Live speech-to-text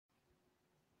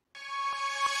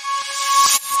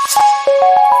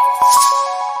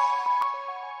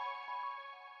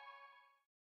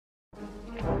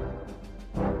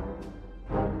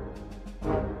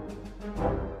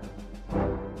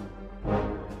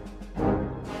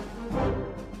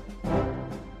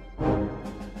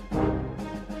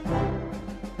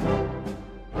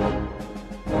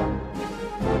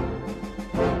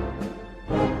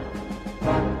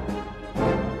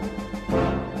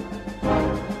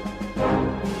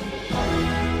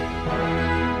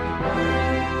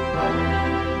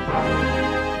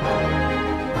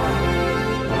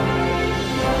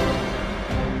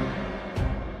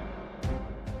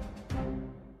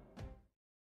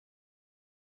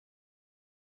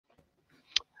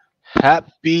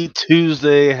Happy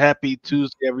Tuesday,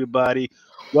 everybody.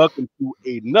 Welcome to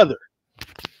another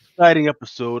exciting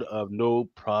episode of No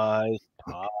Prize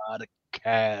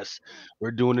Podcast.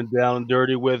 We're doing it down and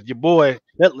dirty with your boy,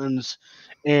 Headlands,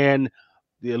 and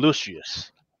the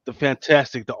illustrious, the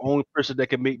fantastic, the only person that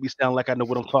can make me sound like I know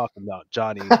what I'm talking about,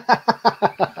 Johnny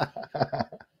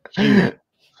Hughes.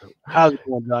 How's it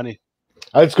going, Johnny?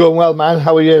 It's going well, man.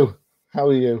 How are you? How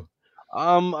are you?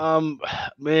 Um, um,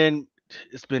 man,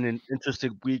 it's been an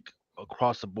interesting week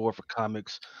across the board for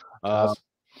comics. Uh, Us?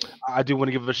 I do want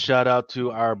to give a shout out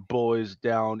to our boys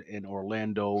down in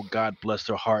Orlando. God bless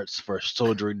their hearts for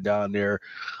soldiering down there,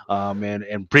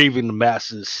 and braving the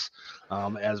masses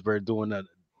as we're doing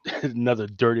another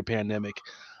dirty pandemic.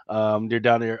 They're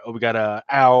down there. Oh, we got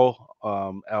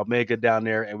Al Mega down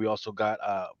there, and we also got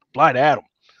Blind Adam.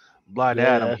 Blind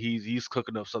Adam, Yeah. he's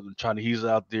cooking up something. He's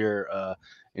out there,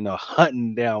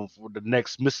 hunting down for the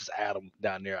next Mrs. Adam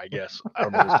down there. I guess I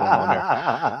don't know what's going on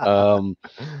there. Um,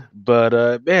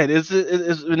 but man, it's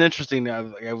been interesting.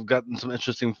 I've gotten some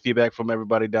interesting feedback from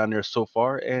everybody down there so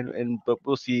far, and but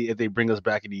we'll see if they bring us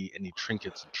back any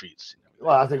trinkets and treats and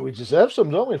Well, everything. I think we deserve some,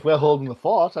 don't we? If we're holding the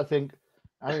fort, I think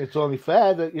it's only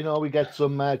fair that we get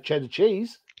some cheddar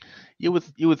cheese. You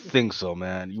would think so,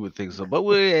 man. You would think so, but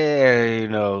they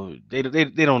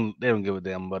don't give a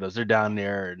damn about us. They're down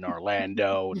there in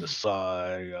Orlando in the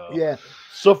sun. Yeah,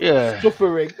 Yeah,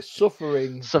 suffering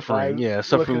by suffering. Yeah, looking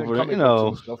suffering at for comic books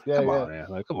and stuff. Yeah, Come yeah, on, man.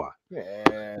 Like, come on.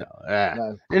 yeah. Ah.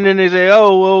 Man. And then they say,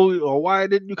 "Oh well, why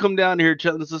didn't you come down here,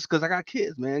 telling us this? Because I got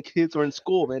kids, man. Kids are in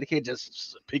school, man. They can't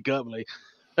just pick up and like,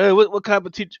 hey, what kind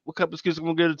of teach? What kind of excuse am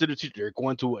I gonna get to the teacher? They're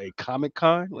going to a Comic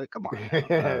Con? Like, come on Yeah,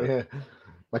 now. yeah.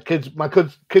 My kids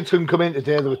couldn't come in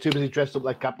today. They were too busy dressed up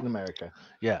like Captain America.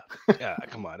 Yeah, yeah.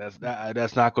 Come on,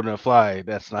 that's not gonna fly.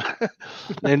 That's not.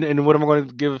 and what am I going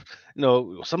to give?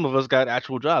 Some of us got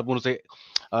actual jobs. Want to say,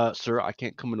 sir, I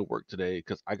can't come into work today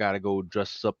because I gotta go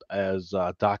dress up as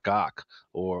Doc Ock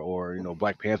or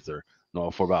Black Panther.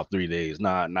 No, for about 3 days.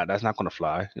 Nah, that's not gonna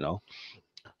fly.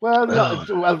 Well, no,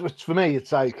 it's for me.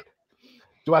 It's like,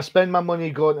 do I spend my money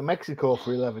going to Mexico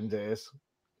for 11 days,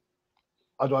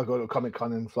 or do I go to Comic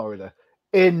Con in Florida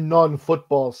in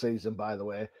non-football season? By the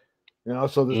way,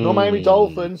 so there's no Miami Mm,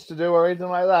 Dolphins to do or anything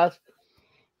like that.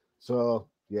 So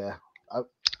yeah, I, I'll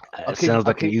it keep sounds I'll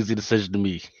like an keep easy decision to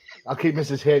me. I'll keep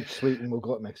Mrs. H sweet, and we'll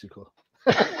go to Mexico.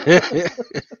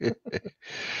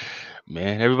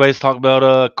 Man, everybody's talking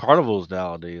about carnivals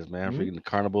nowadays, man. Hmm? Freaking the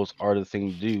carnivals are the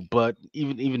thing to do. But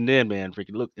even then, man,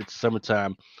 freaking look, it's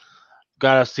summertime.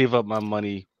 Gotta save up my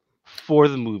money for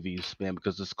the movies, man,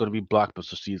 because it's gonna be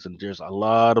blockbuster season. There's a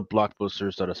lot of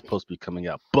blockbusters that are supposed to be coming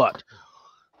out. But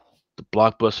the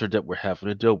blockbuster that we're having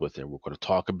to deal with and we're gonna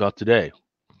talk about today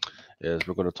is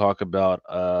we're gonna talk about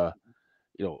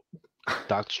you know,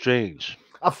 Doctor Strange,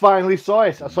 I finally saw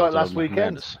it. I saw it last Multiverse of weekend.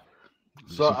 Madness.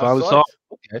 So You I finally saw saw it. it?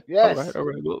 Okay. All right, Yes. all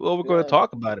right. Well, we're going to Yeah.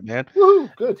 talk about it, man.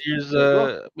 Woohoo! Good. Here's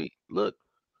There you go. look,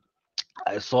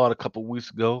 I saw it a couple weeks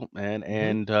ago, man, Hmm.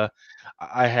 and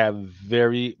I have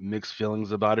very mixed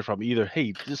feelings about it. From either,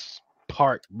 hey, this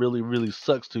part really, really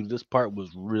sucks, to this part was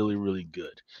really, really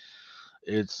good.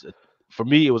 It's For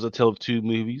me, it was a tale of two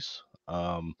movies.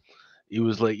 It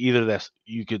was like either that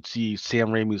you could see Sam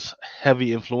Raimi's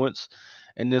heavy influence,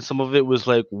 and then some of it was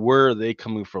like, where are they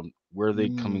coming from? Where are they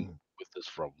coming Mm. with this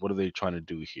from? What are they trying to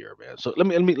do here, man? So let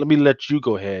me let you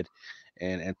go ahead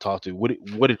and talk to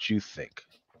what did you think?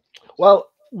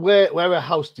 Well, we're a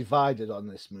house divided on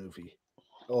this movie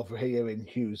over here in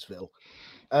Hughesville.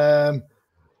 Um,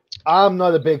 I'm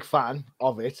not a big fan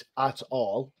of it at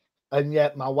all, and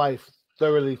yet my wife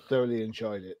thoroughly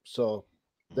enjoyed it. So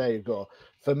there you go.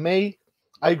 For me,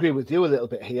 I agree with you a little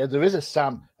bit here. There is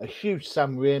a huge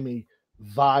Sam Raimi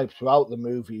vibe throughout the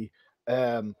movie,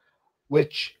 um,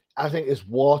 which I think is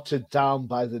watered down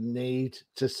by the need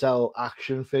to sell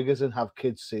action figures and have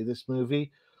kids see this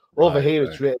movie. Over Right, here,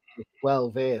 right. it's rated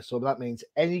 12A, so that means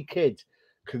any kid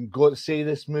can go to see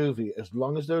this movie as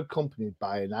long as they're accompanied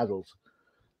by an adult.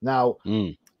 Now,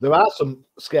 Mm, there are some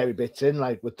scary bits in,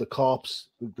 like with the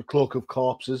cloak of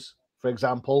corpses, for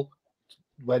example,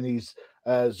 when he's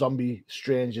zombie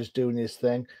strangers doing his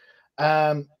thing,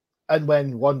 um, and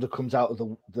when Wanda comes out of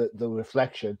the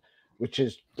reflection, which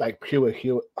is like pure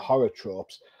horror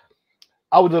tropes.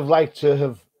 I would have liked to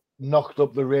have knocked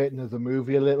up the rating of the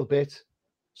movie a little bit,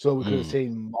 so we could have mm.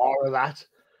 seen more of that,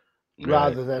 Right,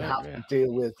 rather than right, have right. to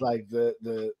deal with like the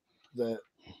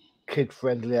kid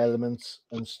friendly elements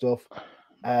and stuff.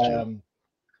 True. Um,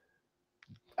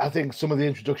 I think some of the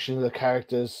introduction of the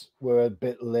characters were a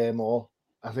bit lame. Or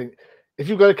I think if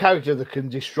you've got a character that can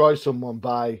destroy someone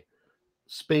by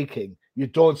speaking, you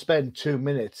don't spend 2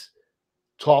 minutes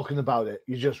talking about it.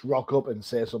 You just rock up and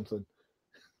say something.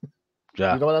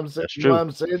 Yeah, You know what I'm saying? that's You know what true.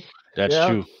 I'm saying? That's Yeah.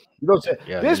 true. You don't say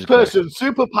Yeah, you this just gotta. person's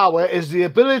superpower is the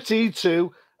ability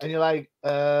to, and you're like,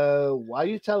 why are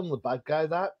you telling the bad guy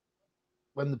that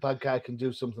when the bad guy can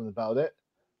do something about it?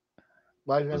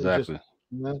 Why can't you just, Exactly.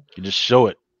 you know, You just show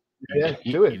it. yeah,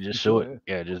 You, do it, you just just show do it. it.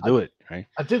 Yeah, just I, do it. Right.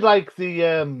 I did like the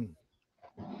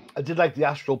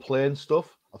astral plane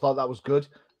stuff. I thought that was good.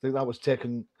 I think that was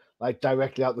taken like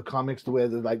directly out of the comics. The way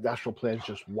that like the astral plane's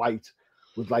just white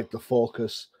with like the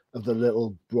focus of the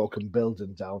little broken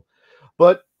building down.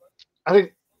 But I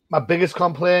think my biggest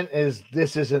complaint is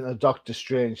this isn't a Doctor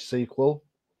Strange sequel.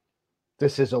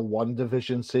 This is a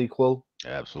WandaVision sequel,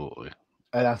 Absolutely.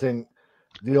 and I think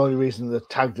the only reason they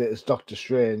tagged it as Doctor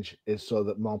Strange is so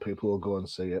that more people will go and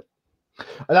see it.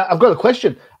 And I've got a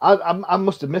question. I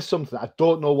must have missed something. I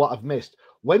don't know what I've missed.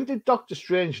 When did Doctor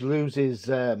Strange lose his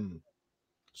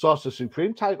Sorcerer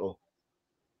Supreme title?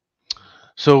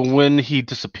 So when he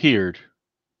disappeared,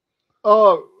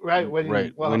 Oh, right.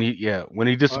 right? Well, When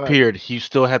he all right, disappeared, he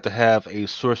still had to have a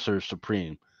Sorcerer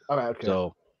Supreme. all right, okay.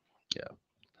 So yeah,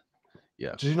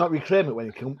 yeah. Does he not reclaim it when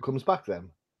he comes back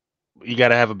then? You got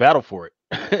to have a battle for it.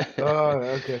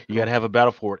 Oh, okay, You got cool. to have a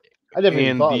battle for it, I never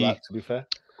even and thought of the that. To be fair.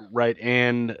 right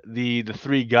and the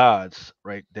three gods,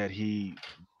 right, that he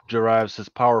derives his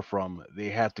power from. They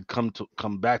have to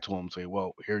come back to him and say,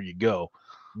 "Well, here you go."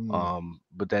 Mm.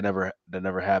 But that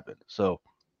never happened. So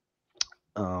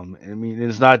I mean,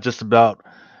 it's not just about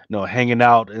hanging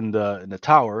out in the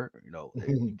tower.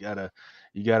 You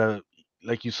gotta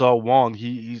like you saw Wong.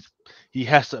 He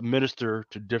has to administer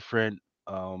to different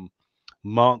um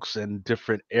monks and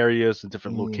different areas and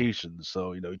different Mm. locations.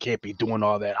 So you can't be doing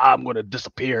all that. I'm gonna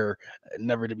disappear, and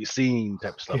never to be seen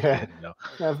type of stuff Yeah, again.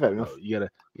 yeah, fair enough. You gotta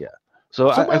yeah. So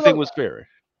I Something think it about was fair.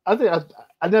 I think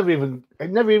I never even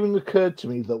it never even occurred to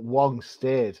me that Wong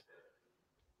stayed.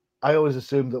 I always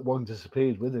assumed that Wong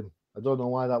disappeared with him. I don't know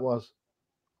why that was.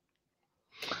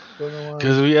 Don't know why.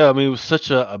 Because yeah, I mean it was such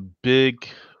a big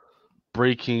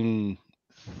breaking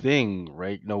thing,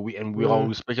 right? We Yeah,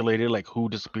 always speculated like who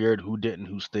disappeared, who didn't,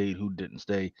 who stayed, who didn't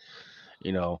stay.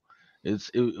 You know,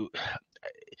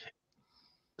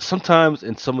 sometimes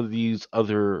in some of these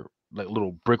other like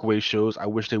little breakaway shows, I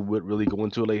wish they would really go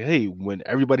into it. Like, hey, when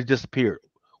everybody disappeared,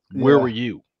 where were yeah,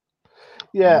 you?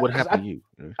 yeah. What Because happened to you?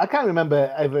 You know? I can't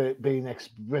remember ever it being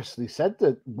expressly said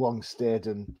that Wong stayed,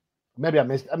 and maybe I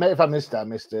missed. I mean, if I missed it, I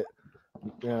missed it.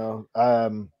 You know.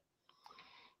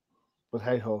 But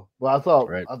hey ho. Well, I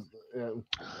thought. Right. You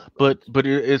But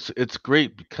it's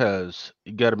great because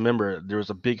you got to remember there was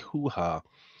a big hoo ha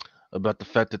about the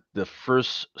fact that the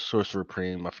first Sorcerer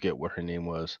Supreme, I forget what her name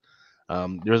was.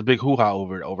 There was a big hoo ha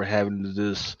over having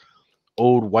this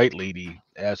old white lady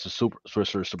as the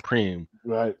Sorcerer Supreme.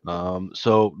 right.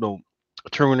 So no,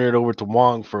 turning it over to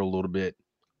Wong for a little bit,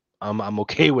 I'm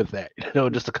okay with that.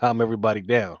 Just to calm everybody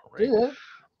down, right? Yeah.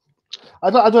 I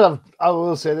don't have. I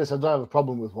will say this. I don't have a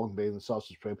problem with Wong being the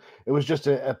Sorcerer Supreme. It was just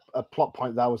a plot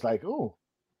point that I was like, oh,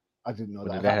 I didn't know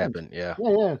When that did had that happened. happen? Yeah,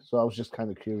 Yeah, yeah. So I was just kind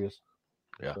of curious.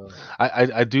 yeah. So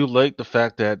I do like the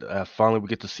fact that finally we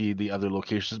get to see the other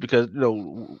locations because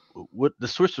what the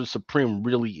Sorcerer Supreme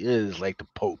really is like the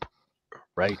Pope,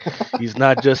 right? He's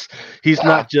not just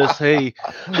hey,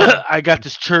 I got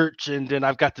this church and then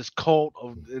I've got this cult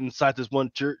of inside this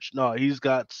one church. No, he's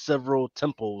got several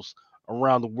temples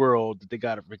around the world that they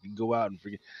got to freaking go out and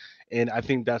freaking. And I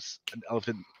think that's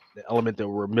the element that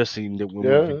we're missing that when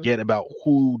we yeah, forget about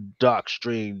who Doc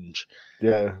Strange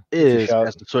yeah. That's a is shout.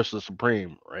 as the Sorcerer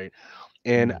Supreme, right?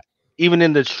 And Mm. even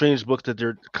in the strange book that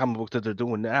they're comic book that they're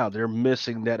doing now, they're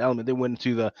missing that element. They went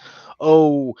into the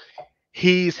oh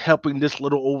he's helping this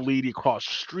little old lady across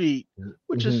the street,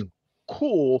 which is Mhm.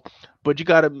 cool, but you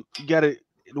gotta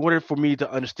in order for me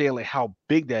to understand like how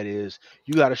big that is,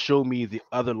 you gotta show me the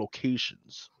other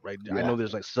locations, right? I Yeah. know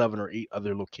there's like 7 or 8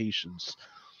 other locations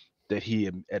that he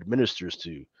administers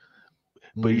to.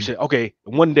 But you Mm. say, okay,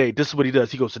 one day this is what he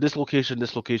does. He goes to this location,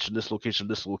 this location, this location,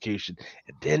 this location,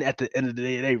 and then at the end of the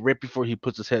day, right before he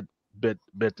puts his bed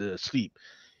to sleep,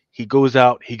 he goes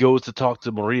out. He goes to talk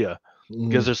to Maria,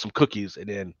 gives Mm. her some cookies, and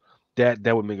then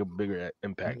that would make a bigger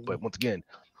impact. But once again,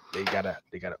 they gotta,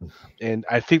 and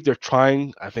I think they're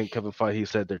trying. I think Kevin Feige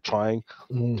said they're trying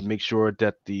Mm. to make sure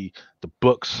that the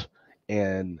books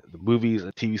and the movies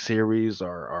and TV series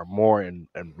are more in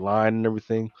line and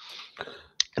everything.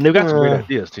 And they've got some great Uh,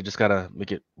 ideas. They just gotta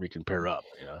make it we can pair up.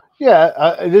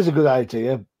 yeah, it is a good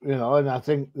idea, and I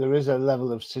think there is a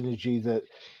level of synergy that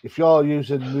if you're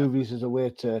using movies as a way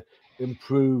to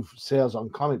improve sales on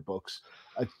comic books,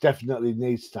 it definitely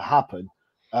needs to happen.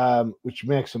 Which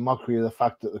makes a mockery of the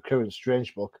fact that the current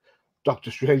Strange book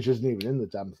Doctor Strange isn't even in the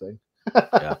damn thing.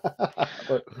 Yeah.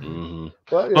 but, Hmm.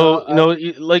 but Well,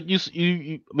 like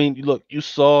I mean, look, you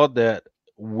saw that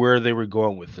where they were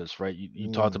going with this, right? You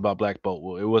talked about Black Bolt.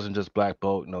 Well, it wasn't just Black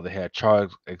Bolt. They had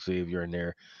Charles Xavier in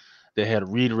there. They had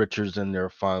Reed Richards in there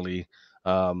finally.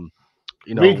 Um,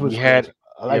 Reed we was had, good.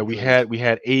 I yeah, liked Reed. we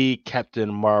had a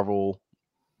Captain Marvel,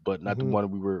 but not the Hmm.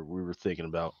 one we were thinking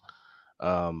about.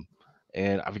 Um,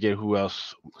 and I forget who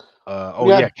else. Oh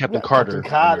yeah, We Captain had Captain Carter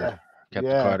in there. Carter.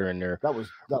 Captain Yeah, Carter in there.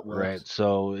 that Right. worked.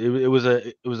 So it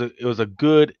was a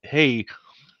good, hey,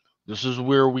 this is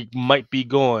where we might be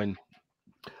going.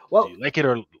 Do Well, you like it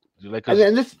or do you like and us?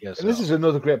 then this Yes, and this no. is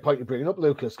another great point you're bringing up,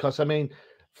 Lucas. Because I mean,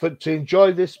 to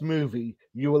enjoy this movie,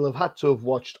 you will have had to have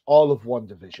watched all of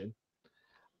WandaVision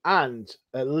and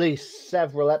at least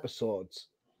several episodes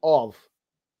of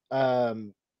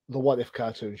um, the What If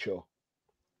cartoon show.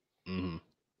 Hmm.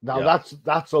 Now Yeah.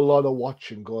 that's a lot of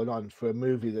watching going on for a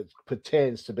movie that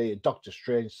pertains to be a Doctor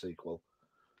Strange sequel.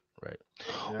 Right.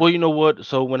 Yeah. Well, you know what?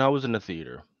 So when I was in the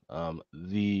theater,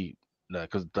 the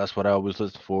because that's what I always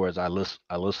listen for is I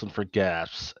listen for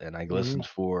gasps and I Hmm. listened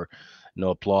for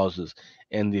applauses,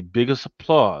 and the biggest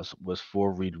applause was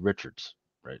for Reed Richards,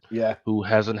 right? Yeah. Who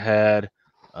hasn't had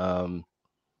um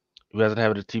who hasn't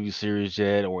had a TV series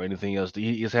yet or anything else.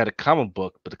 He's had a comic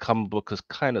book, but the comic book has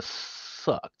kind of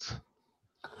sucked.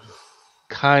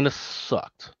 Kind of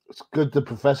sucked. It's good the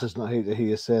professor's not here to hear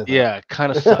you say Yeah,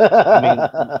 kind of sucked. I mean,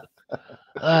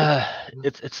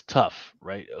 that. it's tough,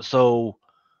 right? So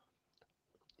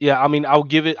yeah, I mean, I'll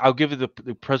give it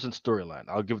the present storyline.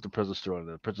 I'll give it the present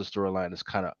storyline. The present storyline is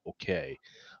kind of okay,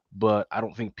 but I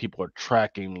don't think people are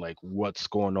tracking like what's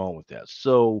going on with that.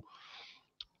 So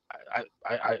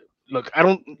I look, I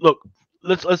don't look.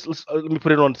 Let's let me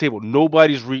put it on the table.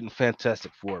 Nobody's reading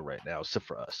Fantastic Four right now except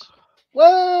for us.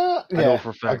 Well, I know yeah, for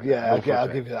a fact that. I yeah, know for a I'll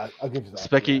fact. give you that. I'll give you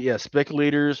that. Yeah. Yeah,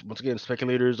 speculators. Once again,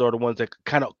 speculators are the ones that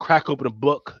kind of crack open a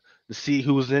book to see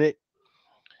who's in it,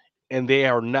 and they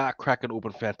are not cracking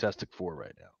open Fantastic Four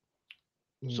right now.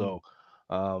 Mm, So,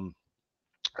 um,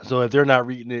 so if they're not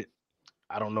reading it,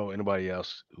 I don't know anybody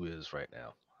else who is right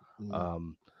now. mm.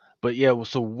 Um, but yeah, well,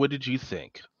 so what did you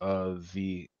think of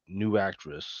the new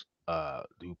actress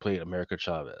who played America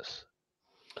Chavez?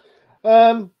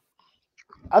 Um,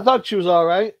 I thought she was all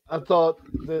right. I thought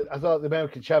the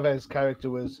American Chavez character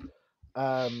was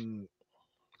um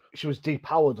she was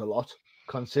depowered a lot,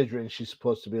 considering she's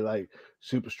supposed to be like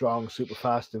super strong, super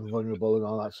fast, and vulnerable, and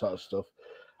all that sort of stuff.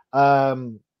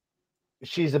 Um,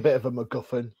 she's a bit of a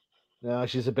MacGuffin.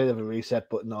 She's a bit of a reset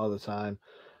button all the time.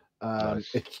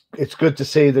 Nice. It's good to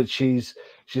see that she's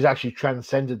actually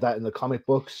transcended that in the comic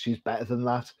books. She's better than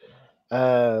that.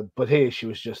 But here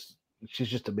she's just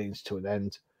a means to an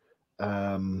end.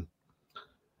 Um,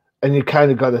 and you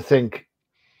kind of got to think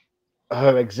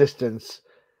her existence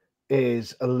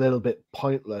is a little bit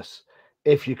pointless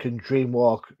if you can dream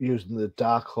walk using the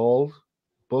Darkhold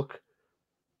book.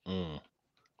 Mm,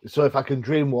 So if I can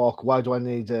dream walk, why do I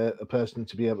need a person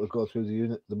to be able to go through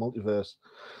the multiverse?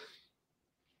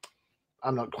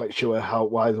 I'm not quite sure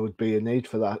why there would be a need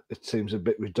for that. It seems a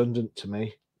bit redundant to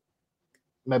me.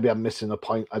 Maybe I'm missing a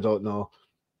point. I don't know,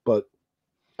 but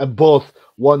and both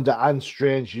Wanda and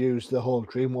Strange use the whole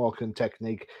dreamwalking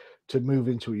technique to move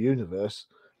into a universe.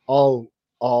 All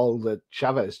all that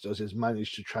Chavez does is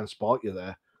manage to transport you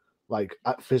there, like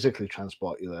physically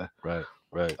transport you there. right,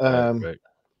 right, right, Um, right.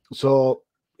 so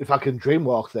if I can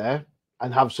dreamwalk there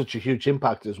and have such a huge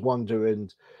impact as Wanda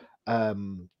and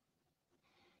um,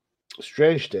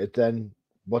 Strange did, then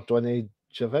what do I need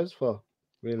Chavez for?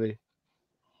 Really?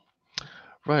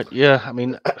 Right. Yeah.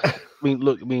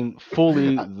 Look.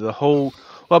 Fully the whole.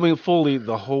 Well, fully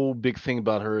the whole big thing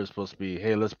about her is supposed to be,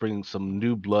 hey, let's bring some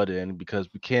new blood in because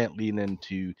we can't lean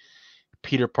into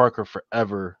Peter Parker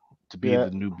forever to be Yeah,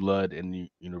 the new blood in the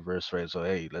universe, right? So,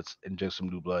 hey, let's inject some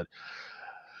new blood.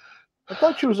 I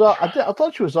thought she was. I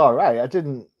thought she was all right. I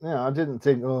didn't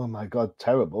think, oh my god,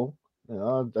 terrible.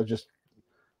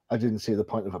 I didn't see the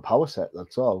point of a power set.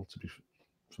 That's all. To be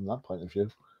from that point of view.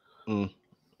 Mm.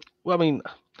 Well,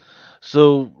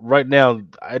 so right now,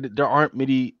 there aren't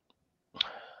many,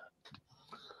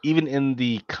 even in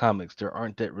the comics, there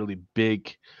aren't that really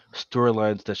big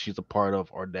storylines that she's a part of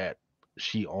or that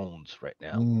she owns right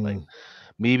now. Like Mm.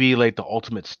 maybe like the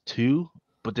Ultimates 2,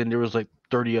 but then there was like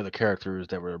 30 other characters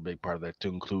that were a big part of that to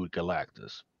include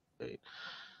Galactus. Right?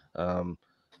 Um,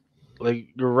 like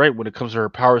you're right when it comes to her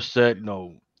power set.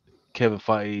 Kevin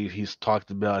Feige, he's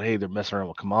talked about, hey, they're messing around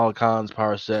with Kamala Khan's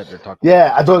power set. They're talking about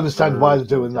Yeah, I don't messing around with understand why hers they're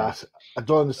and doing everything. that. I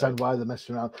don't Right, understand why they're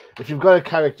messing around. If you've got a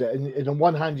character, and on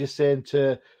one hand you're saying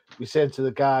to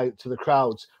the guy to the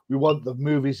crowds, we want the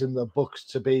movies and the books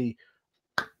to be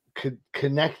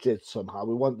connected somehow.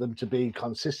 We want them to be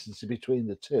consistency between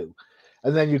the two,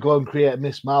 and then you go and create a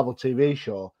Miss Marvel TV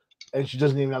show, and she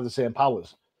doesn't even have the same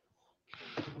powers.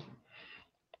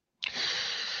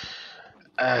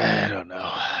 I don't know.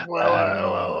 I don't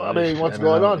know. Well, I mean, I what's don't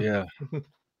going know. on? Yeah,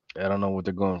 I don't know what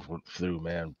they're going through,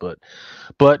 man. But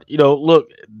look,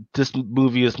 this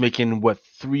movie is making what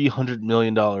 $300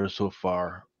 million so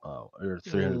far, or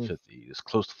Mm, 350. It's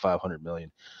close to 500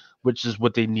 million, which is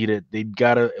what they needed. They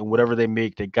gotta, and whatever they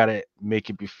make, they gotta make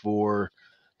it before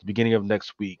the beginning of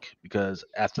next week, because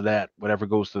after that, whatever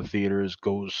goes to the theaters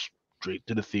goes straight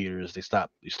to the theaters. They start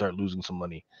losing some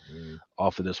money mm.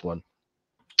 off of this one.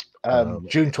 Um,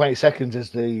 June 22nd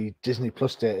is the Disney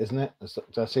Plus date, isn't it?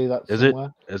 Did I see that is it?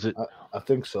 somewhere? Is it? I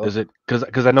think so. Is it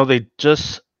because I know they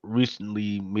just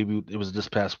recently, maybe it was this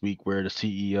past week, where the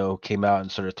CEO came out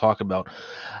and started talking about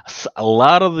a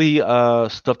lot of the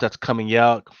stuff that's coming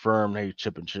out. Confirmed, hey,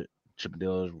 Chip and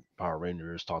Dale's Power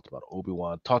Rangers, talked about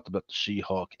Obi-Wan, talked about the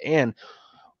She-Hulk, and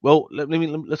well,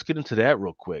 let's get into that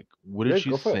real quick. What Yeah, did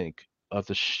you go for it. think of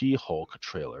the She-Hulk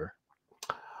trailer?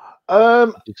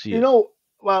 Um, Did you see you it? know,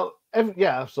 well,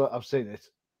 yeah, I've seen it.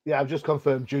 Yeah, I've just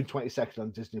confirmed June 22nd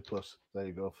on Disney Plus. There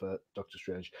you go for Doctor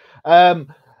Strange.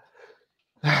 Um,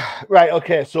 right,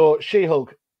 okay, so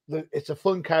She-Hulk, it's a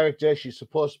fun character. She's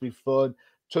supposed to be fun.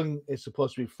 Tongue is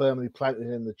supposed to be firmly planted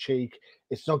in the cheek.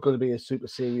 It's not going to be a super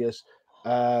serious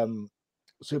um,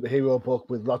 superhero book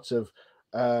with lots of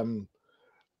um,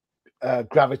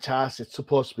 gravitas. It's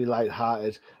supposed to be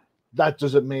light-hearted. That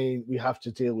doesn't mean we have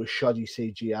to deal with shoddy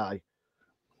CGI.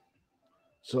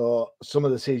 So some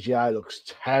of the CGI looks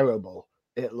terrible.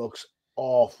 It looks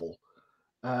awful.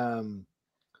 Um,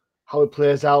 how it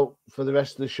plays out for the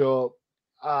rest of the show,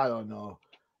 I don't know.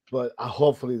 But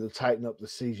hopefully they'll tighten up the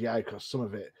CGI because some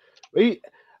of it,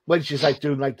 when she's like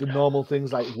doing like the normal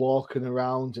things like walking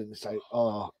around, and it's like,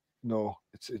 oh no,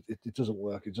 it doesn't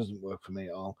work. It doesn't work for me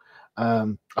at all.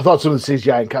 I thought some of the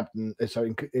CGI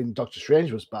in in Doctor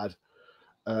Strange was bad,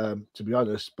 to be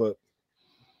honest. But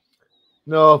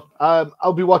no,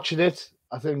 I'll be watching it.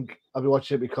 I think I'll be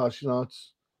watching it because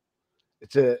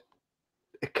it's a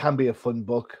it can be a fun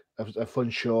book, a fun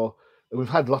show. And we've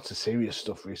had lots of serious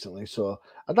stuff recently, so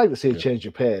I'd like to see a Yeah. change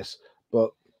of pace.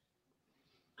 But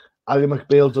Ali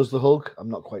McBeal does the Hulk. I'm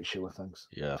not quite sure. Thanks.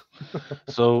 Yeah.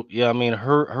 So yeah, I mean,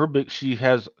 her big, she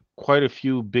has quite a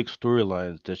few big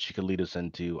storylines that she could lead us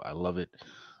into. I love it.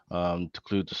 To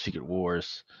include the Secret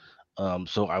Wars.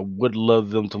 So I would love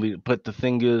them to lead, but the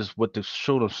thing is, what they've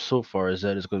shown us so far is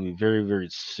that it's going to be very, very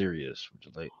serious, which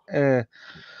is like, eh.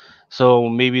 So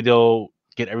maybe they'll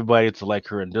get everybody to like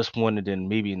her in this one, and then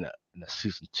maybe in the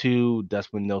season two,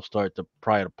 that's when they'll start to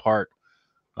pry it apart.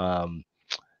 Um,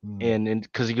 Mm. and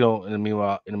because in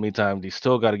the meantime, they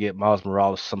still got to get Miles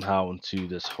Morales somehow into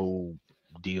this whole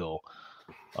deal.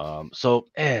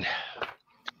 And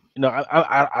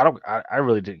I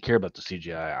really didn't care about the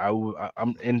CGI.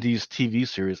 I'm in these TV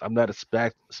series. I'm not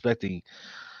expecting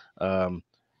um,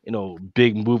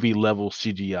 big movie level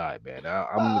CGI, man.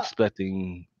 I'm Uh,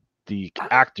 expecting the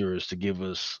actors to give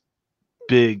us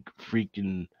big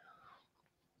freaking,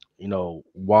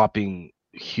 whopping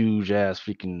huge ass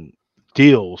freaking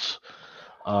deals.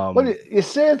 well, Um, you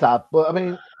say that, but I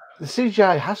mean, the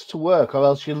CGI has to work, or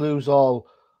else you lose all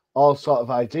sort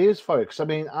of ideas for it. Because I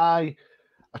mean, I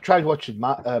tried watching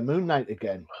Moon Knight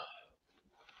again,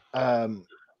 um,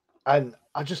 and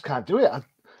I just can't do it.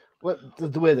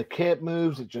 The way the cape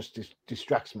moves, it just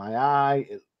distracts my eye.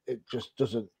 It just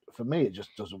doesn't, for me. It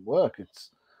just doesn't work.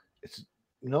 It's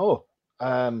no.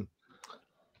 Um,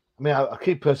 I mean, I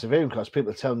keep persevering because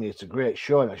people tell me it's a great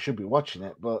show and I should be watching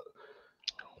it, but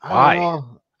I don't why?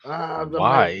 know. I'm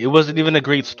Why? like, It wasn't even a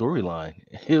great storyline.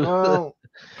 well,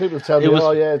 people tell It me,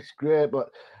 oh was yeah, it's great, but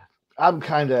I'm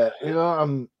kind of,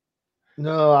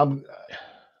 no, I'm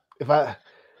if I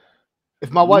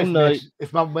if my Moon wife Knight. makes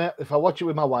if I watch it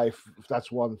with my wife, if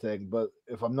that's one thing, but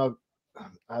if I'm not,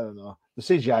 I don't know. The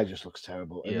CGI just looks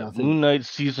terrible, and Yeah, I think Moon Knight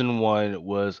season one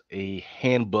was a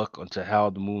handbook onto how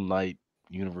the Moon Knight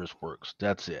universe works.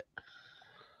 That's it.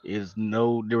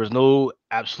 There was no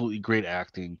absolutely great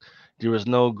acting. There was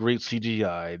no great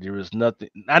CGI. There was nothing,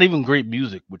 not even great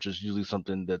music, which is usually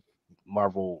something that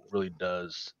Marvel really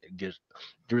does.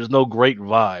 There is no great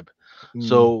vibe.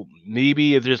 mm, So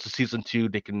maybe if there's a season two,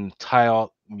 they can tie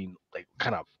out. I mean, like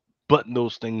kind of button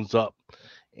those things up.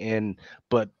 And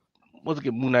but once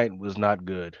again, Moon Knight was not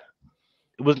good.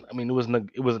 It wasn't. I mean, it wasn't.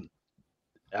 It wasn't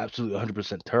absolutely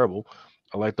 100% terrible.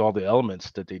 I liked all the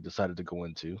elements that they decided to go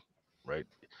into. Right.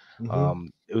 hmm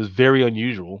It was very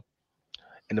unusual,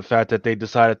 and the fact that they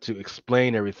decided to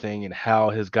explain everything and how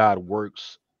his God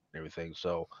works and everything.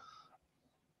 So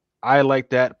I like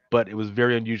that, but it was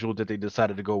very unusual that they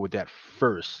decided to go with that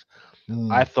first.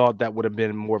 I Mm, thought that would have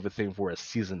been more of a thing for a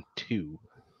season two.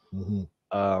 hmm.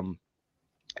 Um,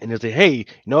 and they say, hey, you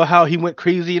know how he went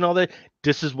crazy and all that?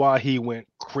 This is why he went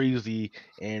crazy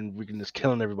and we're just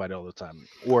killing everybody all the time.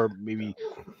 Or maybe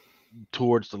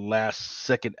towards the last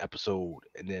second episode,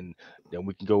 and then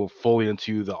we can go fully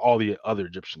into the all the other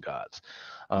Egyptian gods.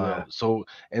 Yeah. So,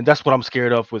 and that's what I'm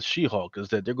scared of with She-Hulk is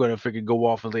that they're going to freaking go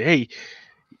off and say, hey,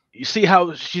 you see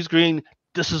how she's green?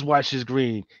 This is why she's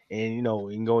green, and you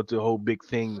can go into a whole big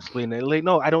thing explaining it. Like,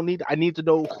 no, I don't need. I need to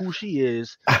know who she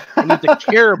is. I need to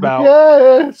care Yeah, about.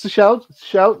 yeah, it's a shout. It's a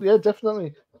shout. Yeah,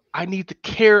 definitely. I need to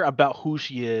care about who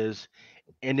she is.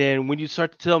 And then when you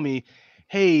start to tell me,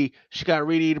 hey, she got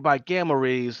radiated by gamma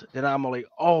rays, then I'm like,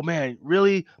 oh man,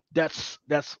 really? That's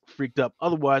freaked up.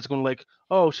 Otherwise, I'm like,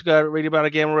 oh, she got radiated by a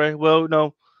gamma ray. Well,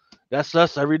 no, that's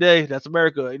us every day. That's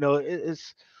America.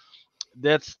 It's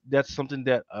that's something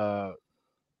that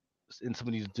in some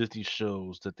of these Disney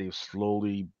shows that they've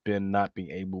slowly been not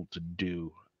being able to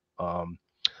do. Um,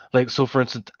 like so, for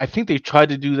instance, I think they tried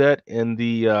to do that in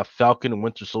the Falcon and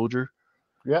Winter Soldier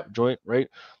Yep. joint, right?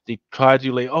 They tried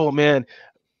to like, oh man,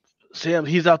 Sam,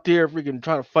 he's out there freaking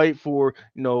trying to fight for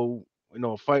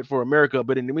fight for America,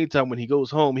 but in the meantime, when he goes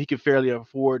home, he can fairly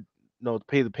afford to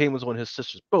pay the payments on his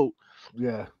sister's boat.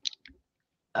 Yeah.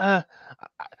 Uh,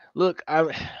 look,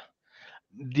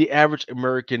 the average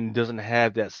American doesn't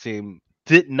have that same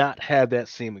did not have that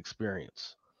same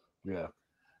experience. Yeah.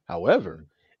 However,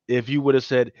 if you would have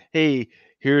said, "Hey,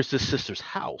 here's his sister's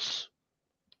house,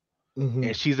 Mm-hmm.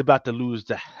 and she's about to lose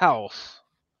the house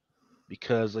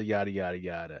because of yada yada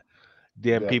yada,"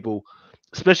 then Yep. people,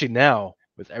 especially now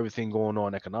with everything going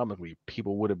on economically,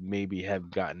 people would have maybe have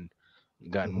gotten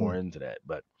Mm-hmm. more into that.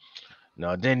 But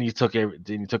no, then you took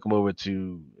them over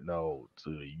to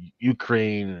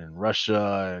Ukraine and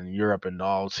Russia and Europe and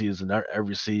all seas and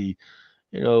every sea.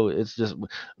 It's just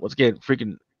once again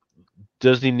freaking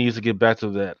Disney needs to get back to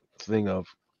that thing of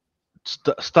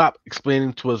stop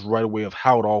explaining to us right away of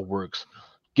how it all works.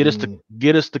 Get us to Mm,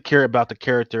 get us to care about the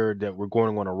character that we're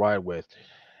going on a ride with,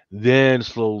 then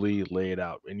slowly lay it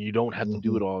out. And you don't have to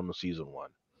do mm-hmm. it all in the season one.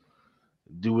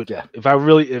 Do it Yeah.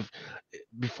 if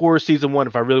before season one,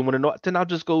 if I really want to know, then I'll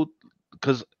just go.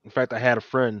 Because in fact, I had a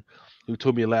friend who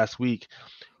told me last week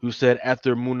who said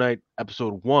after Moon Knight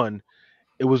episode one,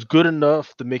 it was good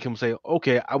enough to make him say,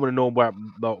 "Okay, I want to know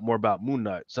more about Moon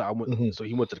Knight." Mm-hmm. So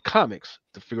he went to the comics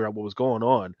to figure out what was going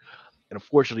on, and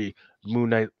unfortunately, Moon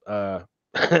Knight,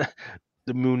 the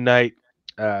Moon Knight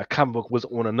comic book was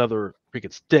on another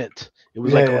freaking stint. It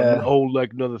was Yeah. like on a Yeah. whole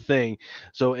like another thing.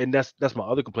 So, and that's my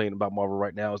other complaint about Marvel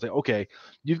right now is like, okay,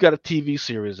 you've got a TV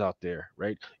series out there,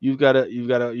 right? You've got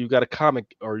a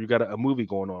comic or you got a movie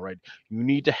going on, right? You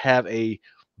need to have a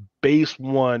base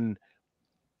one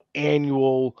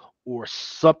annual or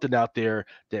something out there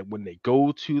that when they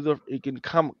go to the freaking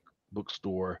comic book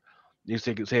store, they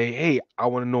can say, "Hey, I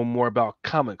want to know more about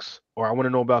comics, or I want to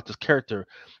know about this character,"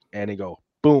 and they go,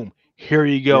 "Boom, here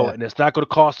you go," Yeah. and it's not going to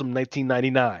cost them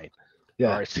 19.99.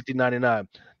 All Yeah. right, 16.99.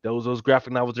 Those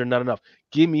graphic novels are not enough.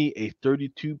 Give me a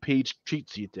 32-page treat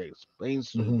sheet that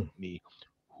explains to Mm-hmm. me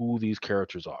who these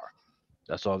characters are.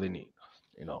 That's all they need.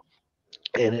 You know,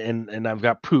 and I've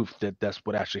got proof that that's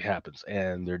what actually happens,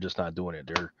 and they're just not doing it.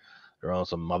 They're on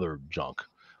some other junk.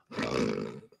 Um,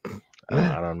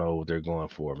 I don't know what they're going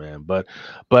for, man. But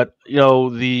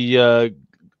the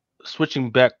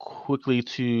switching back quickly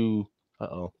to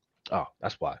oh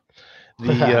that's why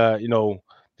the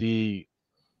the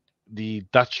the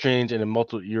Doctor Strange and the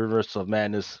multiple universe of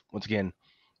madness. Once again,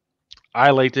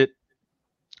 I liked it,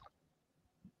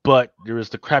 but there was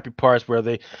the crappy parts where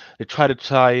they try to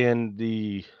tie in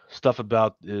the stuff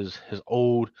about his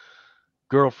old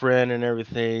girlfriend and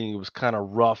everything. It was kind of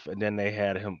rough, and then they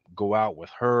had him go out with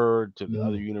her to the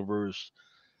other Mm-hmm. universe.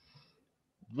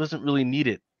 It wasn't really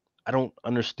needed. I don't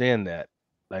understand that.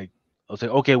 Like, I was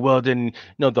like, okay, well then,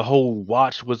 the whole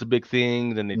watch was a big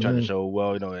thing. Then they tried to Mm-hmm. show,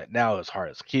 well, now his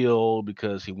heart is killed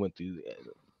because he went through.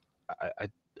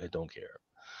 I don't care.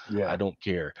 I Yeah. don't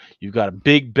care. You've got a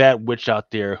big bad witch out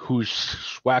there who's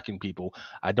swacking people.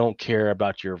 I don't care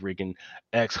about your freaking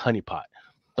ex honeypot.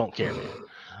 Don't care, man.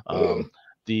 Um,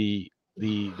 the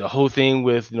the whole thing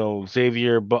with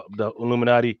Xavier, the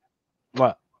Illuminati,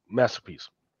 mwah, masterpiece.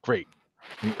 Great,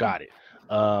 got it.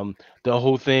 Um, the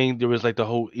whole thing there was like the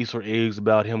whole Easter eggs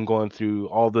about him going through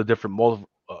all the different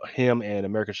him and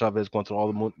America Chavez going through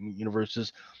all the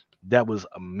universes. That was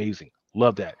amazing.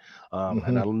 Love that.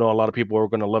 And Mm-hmm. I know a lot of people are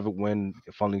going to love it when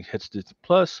it finally hits Disney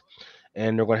Plus,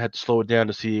 and they're going to have to slow it down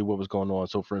to see what was going on.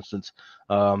 So, for instance,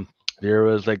 um, There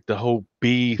was like the whole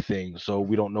bee thing, so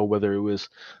we don't know whether it was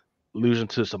allusion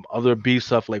to some other bee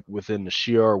stuff like within the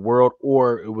Shi'ar world,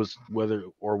 or whether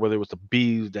it was the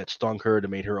bees that stung her to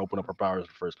made her open up her powers in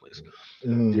the first place.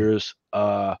 Mm, There's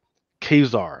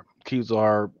Kazar.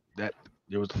 Kazar that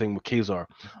there was a thing with Kazar,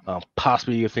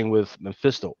 possibly a thing with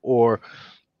Mephisto, or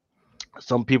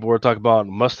some people were talking about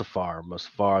Mustafar.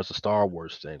 Mustafar is a Star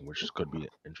Wars thing, which could be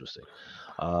interesting.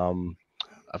 Um,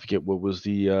 I forget what was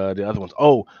the other ones.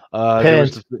 Oh, there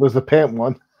was paint was the paint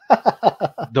one.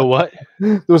 the what?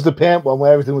 There was the paint one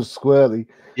where everything was squirrely.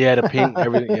 Yeah, the paint and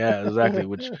everything. Yeah, exactly.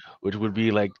 Which would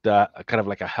be like the kind of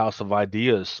like a House of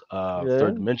Ideas, Yeah,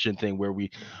 third dimension thing where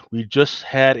we just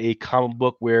had a comic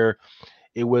book where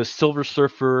it was Silver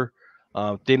Surfer,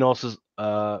 Thanos's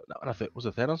was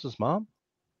it Thanos's mom?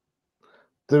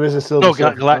 there is a Silver No,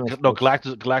 Surfer Thanos No, book.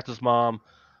 Galactus' mom,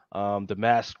 the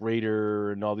Masked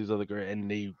Raider, and all these other girls, and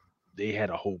they had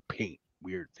a whole paint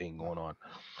weird thing going on.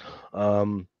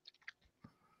 Um,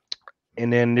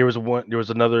 and then there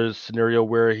was another scenario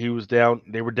where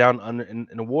they were down under in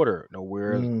the water,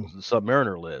 where Mm, the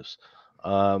Submariner lives.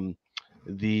 Um,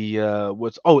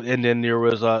 and then there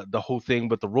was the whole thing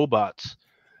with the robots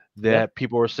yeah, that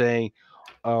people were saying,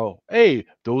 oh, hey,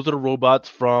 those are the robots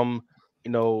from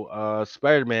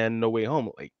Spider-Man No Way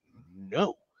Home. Like,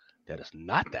 no, that is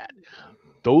not that.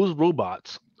 Those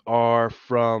robots are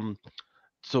from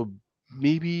so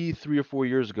maybe 3 or 4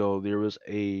 years ago there was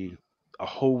a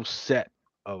whole set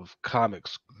of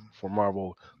comics for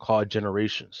Marvel called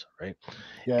Generations, right?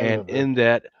 yeah, I And remember. in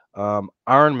that,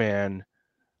 Iron Man,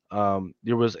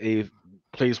 there was a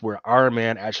place where Iron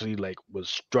Man actually like was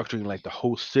structuring like the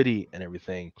whole city and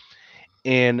everything.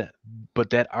 And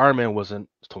but that Iron Man wasn't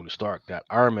Tony Stark. That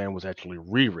Iron Man was actually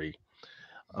Riri.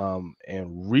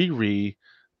 And Riri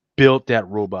built that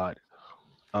robot.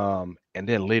 And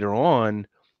then later on,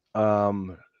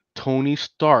 um, Tony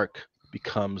Stark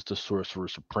becomes the Sorcerer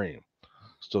Supreme.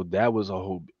 So that was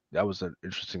an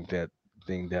interesting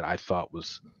thing that I thought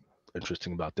was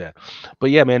interesting about that.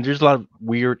 But yeah, man, there's a lot of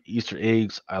weird Easter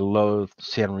eggs. I love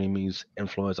Sam Raimi's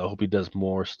influence. I hope he does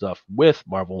more stuff with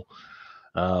Marvel.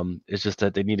 It's just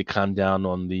that they need to calm down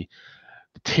on the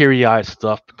teary-eyed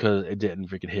stuff because it didn't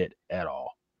freaking hit at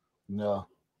all. No,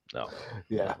 No,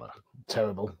 yeah, no,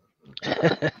 terrible, no.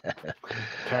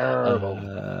 terrible.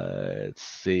 Let's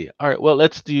see. All right, well,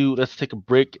 let's take a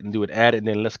break and do an ad, and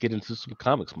then let's get into some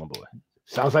comics, my boy.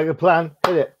 Sounds like a plan.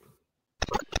 Hit it.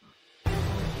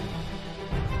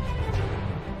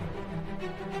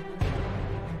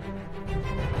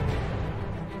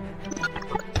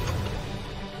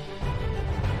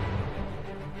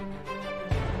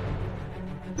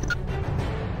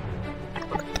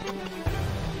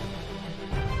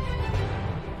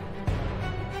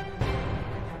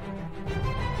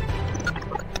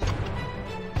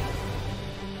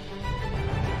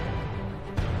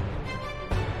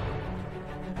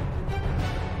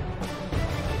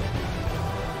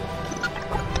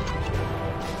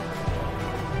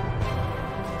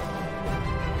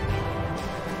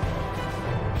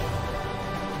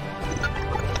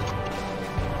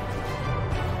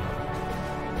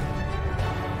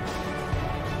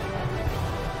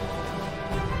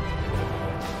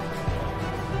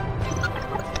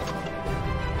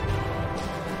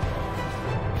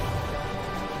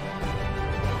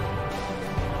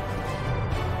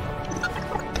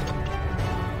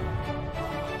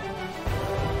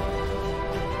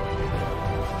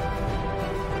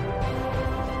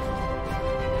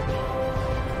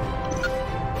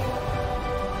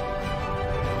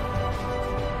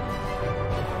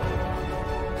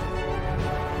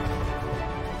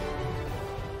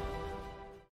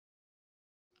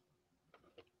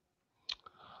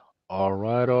 All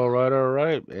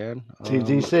right, man.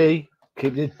 TDC,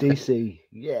 keep it DC.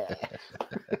 Yeah.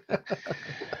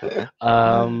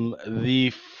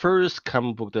 The first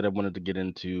comic book that I wanted to get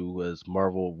into was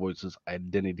Marvel Voices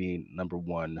Identity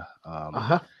 #1.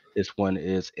 Uh-huh. This one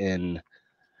is in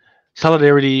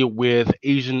solidarity with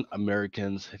Asian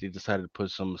Americans. They decided to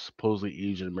put some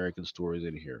supposedly Asian American stories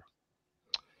in here.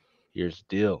 Here's the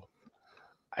deal.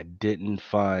 I didn't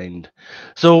find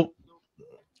so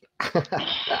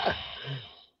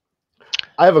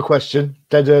I have a question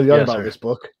dead early on yes, about sir. this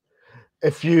book.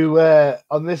 If you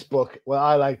on this book, well,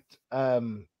 I liked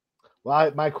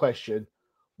my question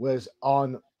was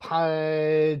on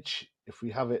page. If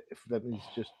we have it, if let me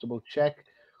just double check.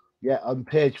 Yeah, on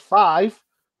page 5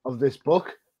 of this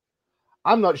book.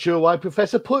 I'm not sure why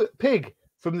Professor Pig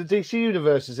from the DC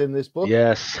universe is in this book.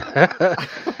 Yes.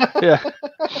 Yeah.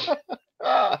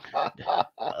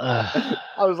 I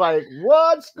was like,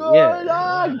 what's going Yeah.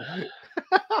 on?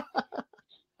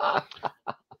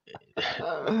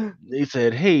 they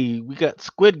said, "Hey, we got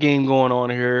Squid Game going on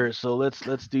here, so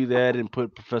let's do that and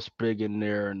put Professor Pig in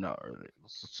there." And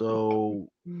so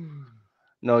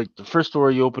no, the first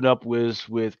story you open up was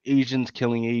with Asians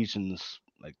killing Asians,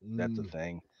 like that's the Mm,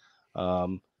 thing.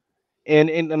 Um, and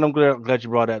I'm glad you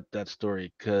brought that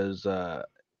story because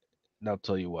and I'll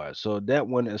tell you why. So that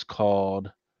one is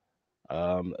called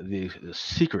the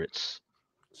Secrets,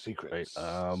 right?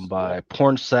 secrets. Yeah. By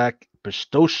Pornsak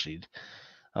Pistoshi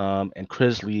and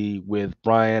Crisley with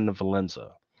Brian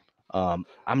Valenza.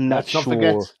 I'm not Let's not sure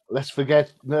forget. Let's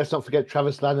not forget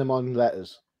Travis Lanham on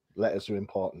letters. Letters are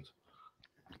important.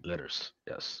 letters.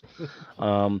 Yes.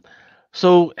 Um,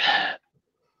 so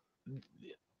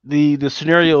the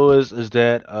scenario is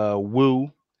that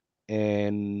Wu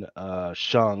and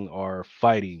Shang are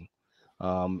fighting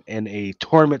in a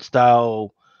tournament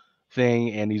style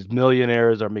thing, and these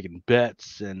millionaires are making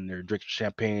bets and they're drinking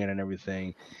champagne and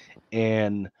everything.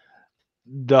 And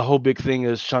the whole big thing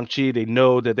is Shang-Chi, they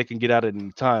know that they can get out at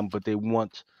any time, but they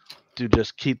want to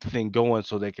just keep the thing going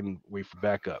so they can wait for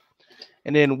backup.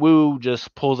 And then Wu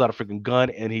just pulls out a freaking gun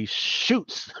and he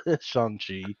shoots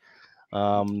Shang-Chi.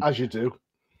 Um, As you do.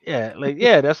 yeah, like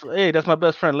yeah, that's hey, that's my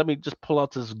best friend. Let me just pull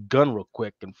out this gun real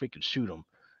quick and freaking shoot him.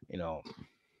 You know,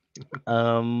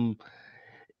 um,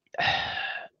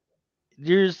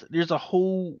 there's a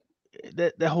whole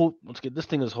that whole once again this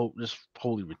thing is just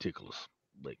wholly ridiculous.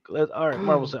 Like all right,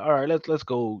 Marvel said, all right, let's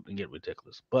go and get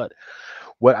ridiculous. But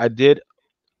what I did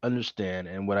understand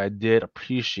and what I did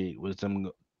appreciate was them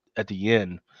at the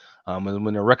end, and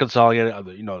when they're reconciling it,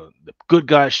 the good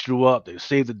guys screw up, they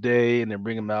save the day, and then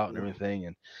bring him out and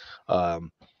everything,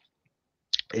 um,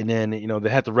 and then they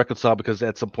had to reconcile because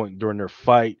at some point during their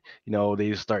fight,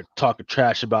 they start talking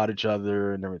trash about each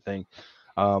other and everything,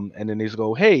 and then they just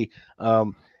go,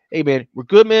 um, hey man, we're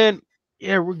good, man.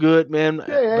 Yeah, we're good, man.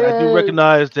 But I do Yeah.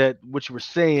 recognize that what you were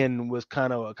saying was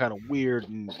kind of weird,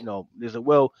 and they said,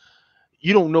 well,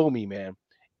 you don't know me, man.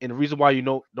 And the reason why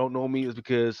don't know me is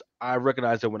because I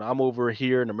recognize that when I'm over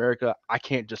here in America, I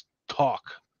can't just talk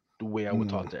the way I would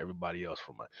talk Mm, to everybody else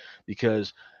from my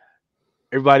because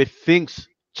everybody thinks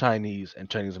Chinese and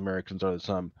Chinese Americans are the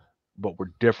same, but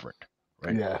we're different,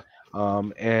 right? yeah.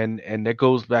 And that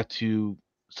goes back to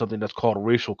something that's called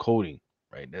racial coding,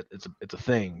 right? It's a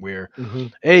thing where, Hmm.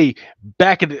 hey,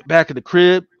 back in the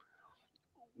crib,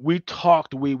 we talk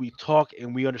the way we talk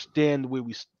and we understand the way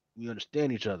we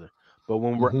understand each other. But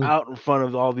when we're Hmm. out in front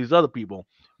of all these other people,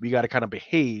 we got to kind of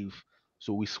behave.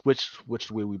 So we switch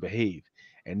the way we behave,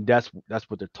 and that's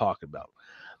what they're talking about.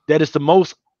 That is the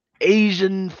most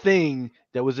Asian thing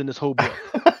that was in this whole book.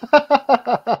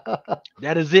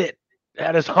 That is it.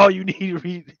 That is all you need to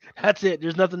read. That's it.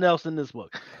 There's nothing else in this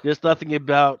book. There's nothing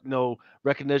about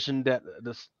recognition that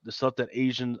the stuff that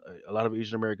a lot of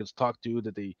Asian Americans talk to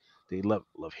that they love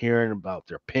hearing about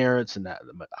their parents and that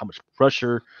how much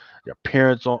pressure their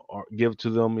parents give to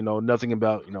them. Nothing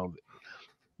about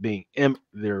being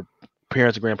their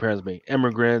parents and grandparents being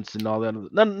immigrants and all that.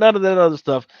 None of that other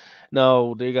stuff.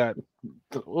 No, they got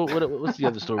what's the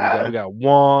other story we got? We got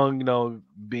Wong,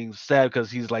 being sad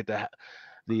because he's like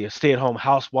the stay-at-home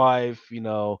housewife,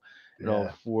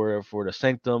 Yeah. for the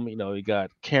Sanctum. You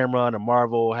got Cameron and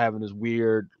Marvel having this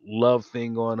weird love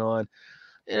thing going on.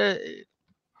 Eh,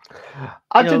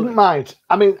 I you know, didn't mind.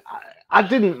 I mean, I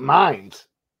didn't mind.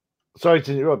 Sorry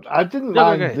to interrupt. I didn't no,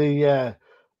 go mind ahead. the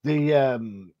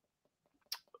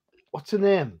what's her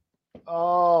name?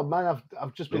 Oh man,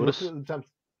 I've just been looking Lotus. at the time.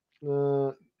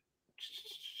 Uh,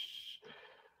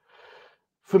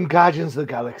 from Guardians of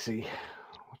the Galaxy.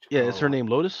 What you Yeah, is her call name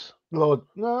Lotus? that? Lord,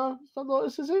 no, it's not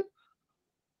Lotus, is it?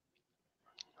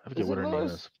 I forget Is what it her name Lotus?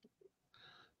 is.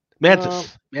 No,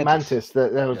 Mantis. Mantis. Mantis.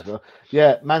 There we Yes. go.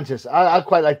 Yeah, Mantis. I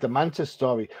quite like the Mantis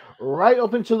story. Right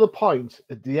up until the point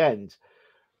at the end,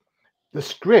 the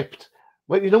script.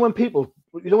 When people,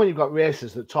 when you've got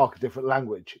races that talk a different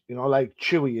language, like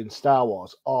Chewie in Star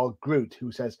Wars or Groot,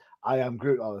 who says "I am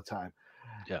Groot" all the time.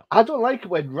 Yeah. I don't like it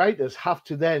when writers have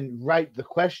to then write the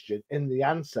question in the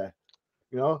answer.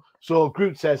 So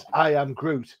Groot says, "I am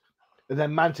Groot," and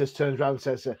then Mantis turns around and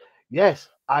says, "Yes,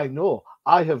 I know.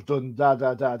 I have done da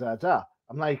da da da da."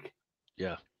 I'm like,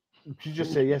 Yeah. you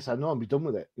just say yes, I know, and be done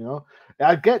with it.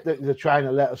 I get that they're trying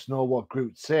to let us know what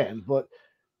Groot's saying, but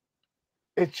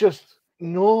it's just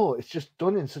no, it's just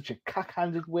done in such a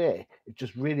cack-handed way. It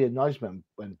just really annoys me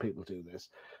when people do this.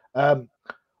 Um,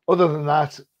 Other than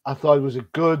that, I thought it was a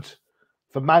good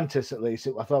for Mantis at least.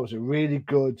 I thought it was a really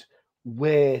good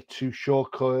way to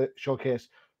showcase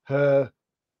her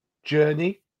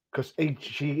journey because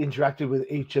she interacted with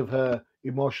each of her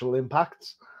emotional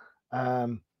impacts,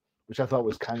 um, which I thought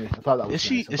was canny. I thought that was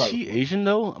nice. I Is thought it she was Asian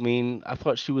though? I mean, I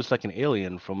thought she was like an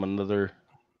alien from another.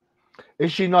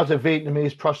 Is she not a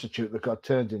Vietnamese prostitute that got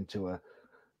turned into a?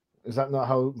 Is that not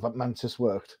how that Mantis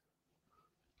worked?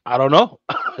 I don't know.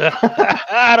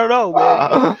 I don't know,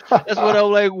 man. That's what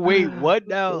I'm like. Wait, what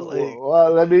now? Like,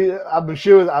 Well, let me. I'm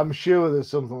sure. I'm sure there's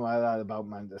something like that about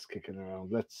Mantis kicking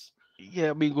around. Let's.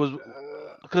 yeah, I mean,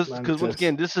 because once Mantis.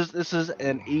 again, this is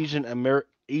an Asian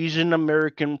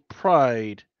American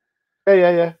pride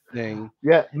Yeah. thing,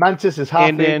 Yeah, Mantis is half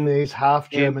and then Vietnamese, half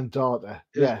and German daughter.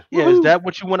 is Yeah. yeah, is Woohoo! that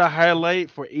what you want to highlight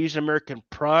for Asian American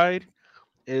pride?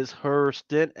 Is her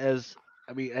stint as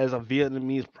as a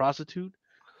Vietnamese prostitute?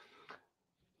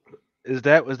 Is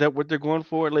that what they're going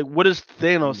for? Like, what does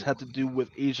Thanos have to do with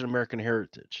Asian American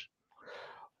heritage?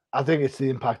 I think it's the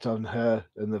impact on her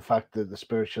and the fact that the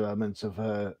spiritual elements of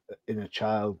her inner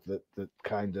child that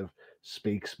kind of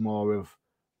speaks more of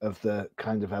the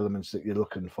kind of elements that you're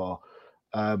looking for.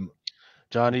 Um,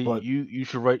 Johnny, but you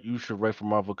should write for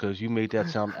Marvel because you made that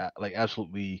sound like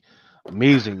absolutely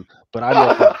amazing. But I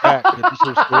know for a fact that this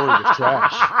whole story was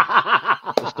trash.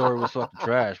 This story was fucking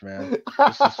trash, man.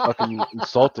 This is fucking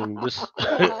insulting. This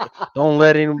don't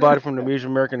let anybody from the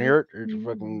Asian American heritage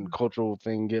fucking cultural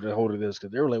thing get a hold of this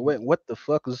because they were like, wait, what the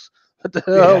fuck is what the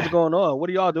hell is yeah, going on? What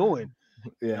are y'all doing?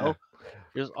 You yeah. know,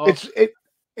 there's all It's it,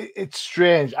 it's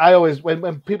strange. I always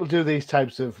when people do these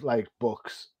types of like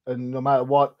books, and no matter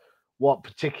what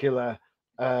particular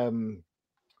um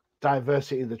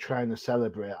diversity they're trying to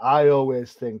celebrate, I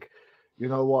always think, you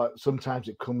know what, sometimes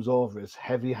it comes over as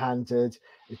heavy-handed.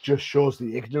 It just shows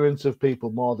the ignorance of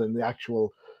people more than the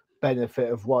actual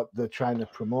benefit of what they're trying to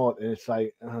promote. And it's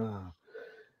like,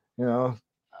 you know,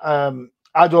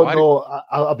 I don't why do know.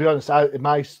 I'll be honest. In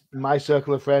my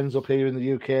circle of friends up here in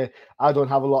the UK, I don't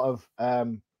have a lot of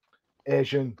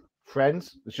Asian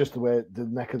friends. It's just the way the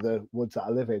neck of the woods that I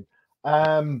live in.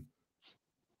 Um,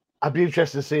 I'd be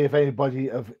interested to see if anybody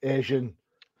of Asian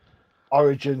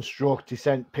origin stroke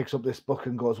descent picks up this book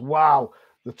and goes, "Wow,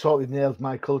 they totally nailed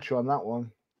my culture on that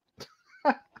one."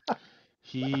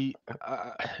 he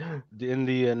in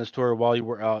the story while you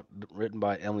were out, written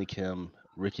by Emily Kim,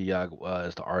 Ricky Yag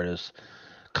is the artist,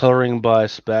 coloring by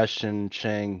Sebastian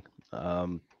Chang.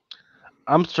 Um,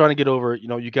 I'm trying to get over,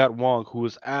 you got Wong, who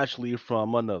is actually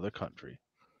from another country,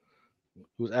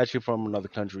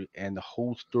 and the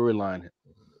whole storyline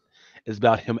is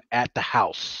about him at the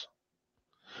house.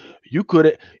 You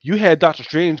had Doctor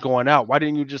Strange going out. Why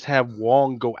didn't you just have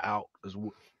Wong go out as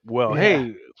well? Yeah.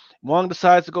 Hey, Wong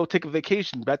decides to go take a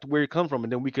vacation back to where he come from,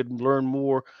 and then we could learn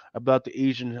more about the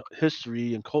Asian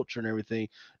history and culture and everything.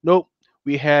 Nope,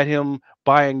 we had him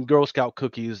buying Girl Scout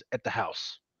cookies at the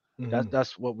house. Mhm.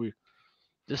 That's what we.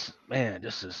 This man,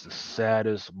 this is the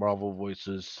saddest Marvel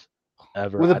voices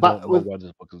ever. With a I ba- don't know with why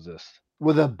this book exists.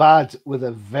 with a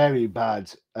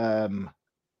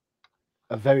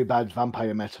very bad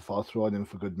vampire metaphor thrown in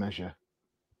for good measure.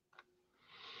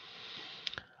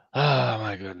 Oh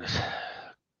my goodness.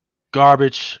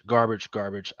 Garbage, garbage,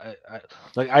 garbage.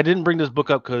 I didn't bring this book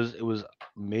up because it was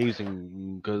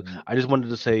amazing. Because Mm, I just wanted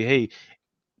to say, hey,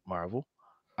 Marvel,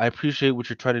 I appreciate what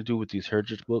you're trying to do with these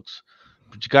heritage books,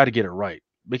 but you got to get it right.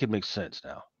 Make it make sense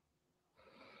now.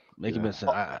 Make it yeah. make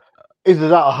sense. Either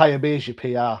that or hire me as your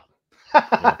PR.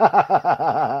 Yeah,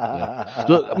 yeah.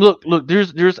 Look.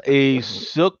 There's a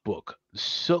Silk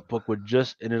book which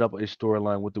just ended up a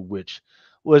storyline with the witch.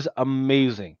 Was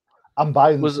amazing. I'm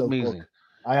buying the Was Silk book. amazing.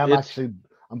 I am It's actually.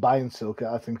 I'm buying Silk.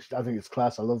 I think it's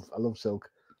class. I love Silk.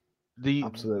 the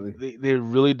Absolutely. they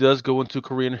really does go into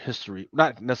Korean history,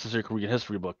 not necessarily Korean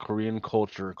history, but Korean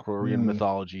culture, Korean Mm,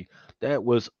 mythology. That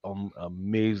was an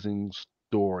amazing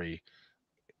story,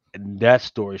 and that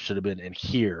story should have been in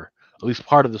here. At least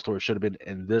part of the story should have been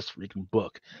in this freaking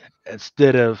book,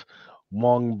 instead of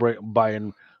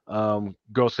buying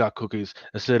Girl Scout cookies,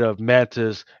 instead of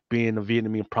Mantis being a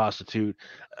Vietnamese prostitute,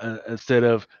 instead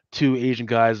of two Asian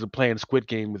guys playing Squid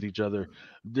Game with each other.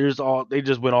 They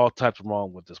just went all types of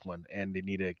wrong with this one, and they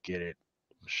need to get it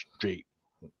straight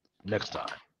next time.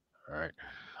 All right.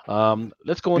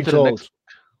 Let's go be into the next.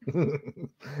 told.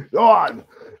 Go on.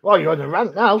 Oh, you're on a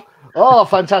rant now. Oh,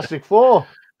 Fantastic Four.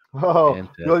 Oh,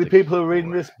 the only Fantastic people who are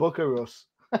reading Four. this book are us.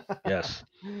 Yes,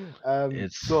 um,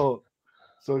 it's so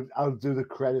so I'll do the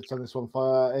credits on this one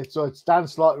for it. So it's Dan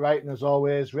Slott writing as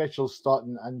always, Rachel Stott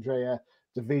and Andrea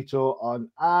DeVito on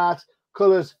art,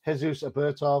 colors Jesus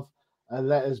Abertov,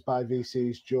 letters by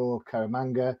VC's Joe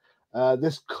Caramanga.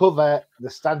 This cover, the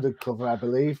standard cover, I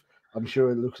believe, I'm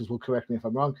sure Lucas will correct me if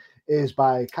I'm wrong, is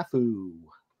by Cafu.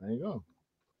 There you go.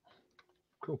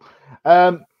 Cool.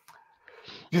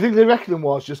 Do you think the Reckoning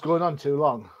War's just going on too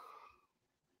long?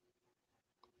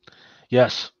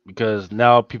 Yes, because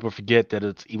now people forget that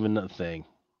it's even a thing.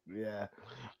 Yeah,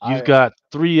 You've I got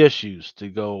 3 issues to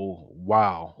go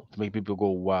wow, to make people go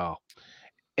wow.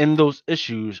 In those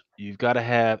issues, you've got to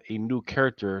have a new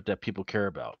character that people care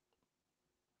about.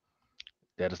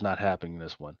 That is not happening in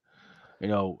this one. You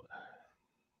know,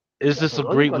 is yeah, this but a we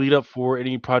only great got lead up for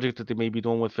any project that they may be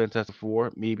doing with Fantastic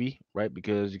Four? Maybe, right?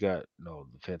 Because you got the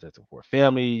Fantastic Four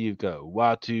family, you've got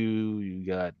Watu, you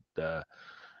got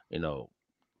you know,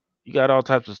 you got all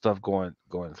types of stuff going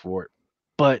for it.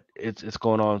 But it's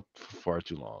going on for far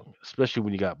too long, especially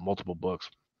when you got multiple books,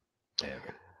 man.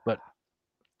 But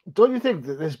don't you think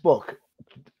that this book,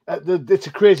 it's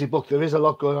a crazy book. There is a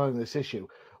lot going on in this issue,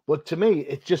 but to me,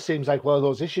 it just seems like one of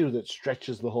those issues that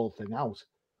stretches the whole thing out.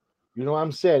 You know what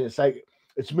I'm saying? It's like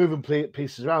it's moving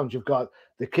pieces around. You've got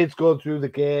the kids going through the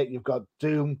gate. You've got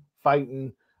Doom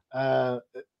fighting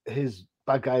his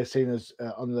bad guy seen as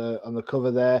on the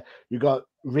cover there. You've got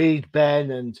Reed,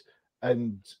 Ben,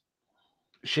 and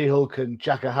She-Hulk and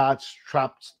Jacka Hart's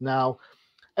trapped now.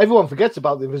 Everyone forgets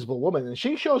about the Invisible Woman, and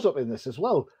she shows up in this as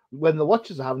well when the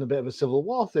Watchers are having a bit of a civil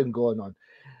war thing going on.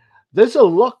 There's a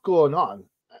lot going on,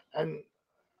 and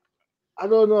I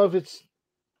don't know if it's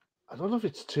I don't know if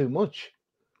it's too much.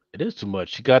 it is too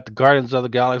much. You got the Guardians of the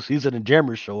Galaxies and the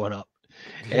Jammers showing up,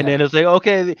 and Yeah, then it's like,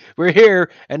 okay, we're here,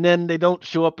 and then they don't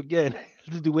show up again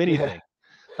to do yeah. anything.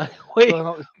 Like, wait,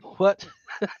 Well, what?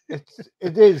 it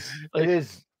Like,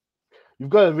 is. You've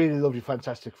got to really love your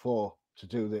Fantastic Four to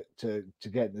do that to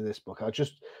get into this book.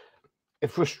 It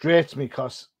frustrates me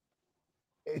because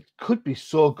it could be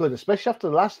so good, especially after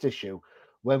the last issue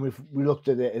when we looked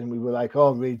at it and we were like,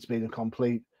 oh, Reed's been a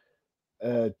complete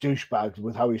douchebag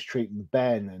with how he's treating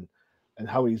Ben and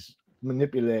how he's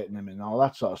manipulating him and all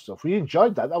that sort of stuff. We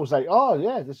enjoyed that. That was like, oh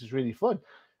yeah, this is really fun.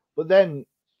 But then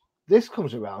this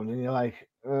comes around and you're like,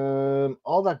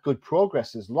 all that good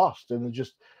progress is lost and they're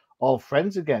just all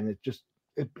friends again.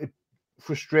 It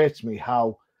frustrates me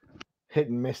how hit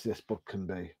and miss this book can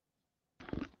be.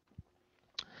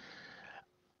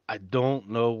 I don't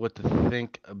know what to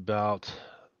think about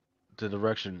the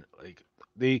direction. Like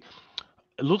they,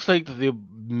 it looks like the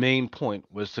main point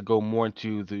was to go more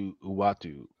into the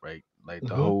Uatu, right? Like the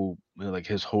Mm-hmm. whole, like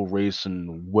his whole race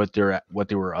and what they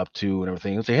were up to and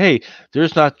everything. And say, hey,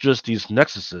 there's not just these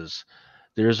nexuses.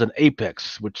 There's an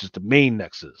apex, which is the main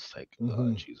nexus. Like,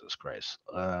 Mm-hmm. Jesus Christ.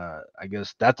 I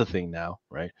guess that's a thing now,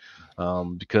 right?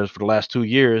 Because for the last 2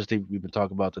 years, we've been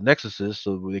talking about the nexuses,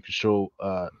 so they could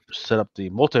set up the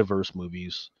multiverse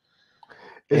movies,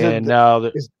 Isn't and now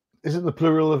that is isn't the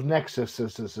plural of nexus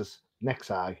is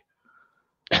nexi?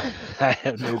 I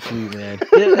have no clue, man.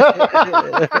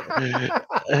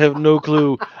 I have no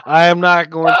clue. I am not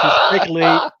going to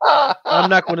speculate. I'm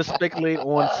not going to speculate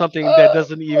on something that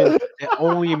doesn't even that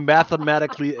only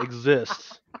mathematically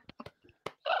exists.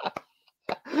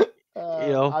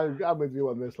 You know, I'm with you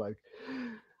on this. Like,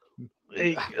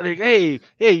 hey,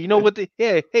 you know what?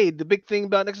 The big thing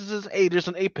about Nexus is, hey, there's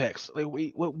an apex. Like,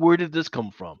 wait, where did this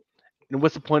come from? And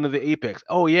what's the point of the apex?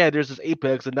 Oh yeah, there's this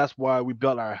apex, and that's why we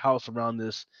built our house around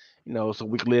this. So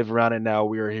we can live around it. Now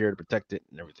we are here to protect it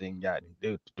and everything. Yeah,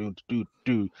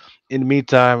 do. In the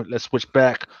meantime, let's switch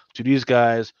back to these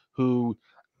guys who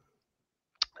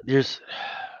there's.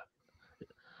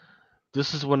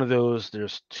 This is one of those.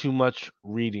 There's too much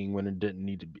reading when it didn't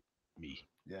need to be,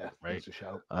 yeah, right? that's a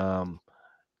shout. Um,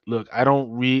 Look, I don't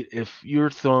read. If you're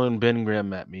throwing Ben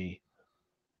Graham at me,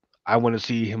 I want to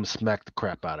see him smack the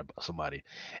crap out of somebody.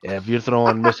 If you're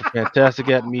throwing Mr. Fantastic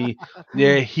at me,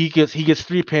 yeah, he gets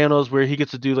 3 panels where he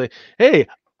gets to do like, hey,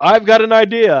 I've got an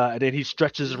idea, and then he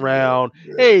stretches around.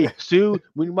 Hey, Sue,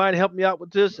 would you mind helping me out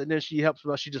with this? And then she helps him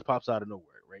out. She just pops out of nowhere,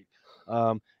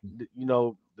 right?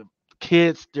 The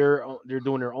kids, they're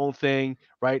doing their own thing,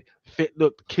 right?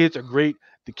 Look, the kids are great.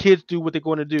 The kids do what they're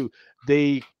going to do.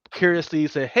 They curiously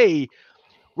say, hey,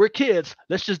 we're kids.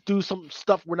 Let's just do some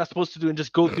stuff we're not supposed to do and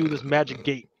just go through this magic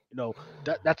gate.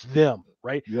 That's them,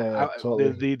 right? Yeah, The,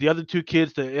 totally. the the other 2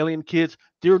 kids, the alien kids,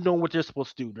 they're doing what they're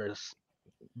supposed to do. They're just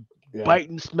Yeah.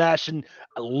 biting, smashing.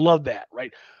 I love that,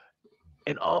 right?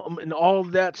 And all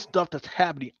that stuff that's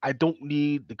happening. I don't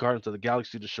need the Guardians of the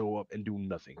Galaxy to show up and do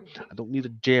nothing. I don't need the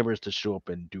Jammers to show up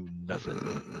and do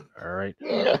nothing. All right.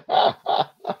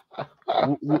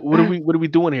 What are we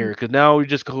doing here? Because now we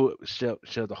just go shove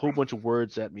a whole bunch of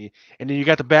words at me, and then you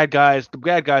got the bad guys. The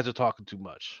bad guys are talking too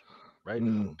much, right?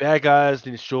 Mm. Bad guys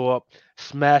need to show up,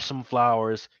 smash some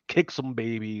flowers, kick some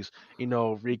babies,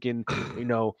 freaking, you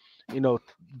know, you know,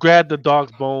 grab the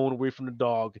dog's bone away from the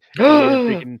dog, and then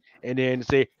freaking, and then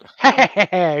say, ha ha ha,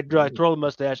 ha, twirl the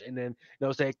mustache, and then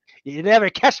say, you never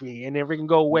catch me, and then freaking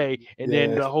go away, and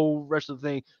then Yeah. the whole rest of the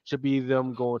thing should be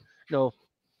them going. you know,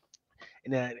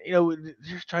 and then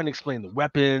just trying to explain the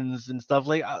weapons and stuff.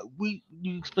 Like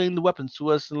you explained the weapons to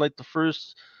us in like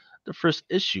the first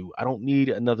issue. I don't need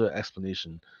another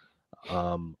explanation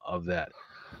of that.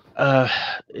 Uh,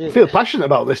 You it, feel passionate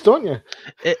about this, don't you?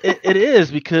 it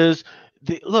is because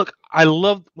look, I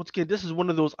love once again. This is one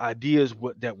of those ideas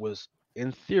that was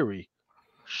in theory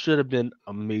should have been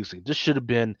amazing. This should have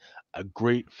been a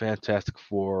great Fantastic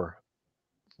Four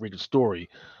freaking story,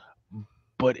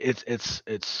 but it's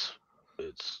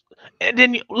and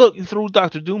then look, you threw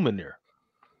Doctor Doom in there,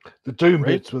 The Doom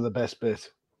right? bits were the best bit.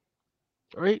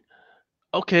 Right?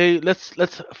 Okay, let's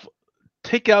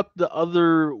take out the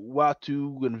other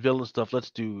Watu and villain stuff.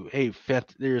 Let's do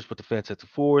here's what the Fantastic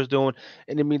Four is doing.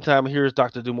 In the meantime, here's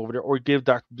Doctor Doom over there, or give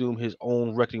Doctor Doom his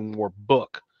own Reckoning War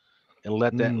book and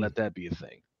let that Mm. let that be a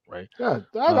thing, right? Yeah,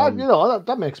 Um,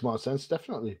 that makes more sense.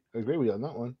 Definitely, I agree with you on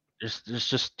that one. there's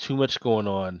just too much going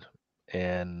on,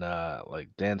 and like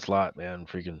Dan Slott, man,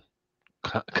 freaking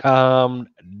calm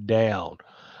down.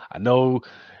 I know,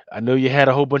 I know you had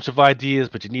a whole bunch of ideas,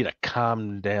 but you need to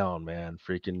calm down, man.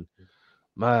 Freaking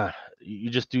man, you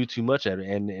just do too much at it,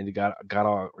 and it got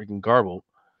all freaking garbled.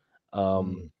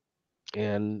 Um, Mm.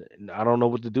 and I don't know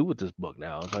what to do with this book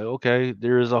now. It's like, okay,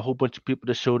 there is a whole bunch of people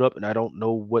that showed up, and I don't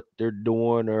know what they're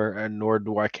doing, or and nor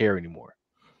do I care anymore.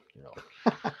 You know,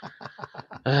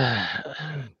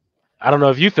 I don't know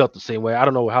if you felt the same way. I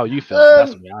don't know how you felt, but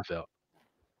that's the Um, way I felt.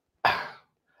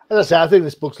 as I say, I think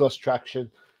this book's lost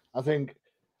traction. I think,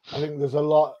 I think there's a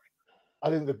lot. I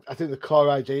think the core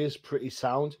idea is pretty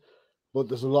sound, but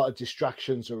there's a lot of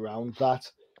distractions around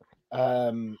that.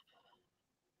 Um,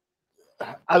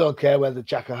 I don't care whether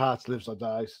Jack of Hearts lives or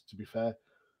dies. To be fair,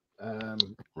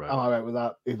 Right. I'm all right with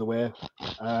that either way.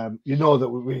 You know that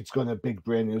Reed's going to big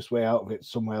brain his way out of it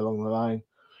somewhere along the line.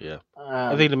 Yeah.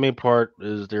 I think Um, the main part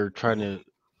is they're trying to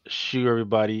shoe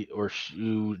everybody or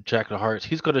shoe Jack of Hearts.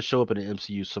 He's going to show up in the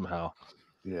MCU somehow.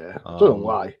 yeah, don't know Um,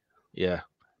 why. yeah,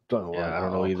 Don't know why yeah, at I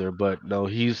don't know all. either, but no,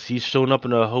 he's shown up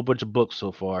in a whole bunch of books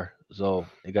so far, so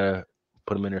they gotta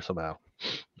put him in there somehow.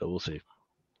 So we'll see.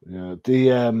 Yeah,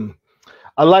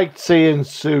 I liked seeing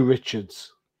Sue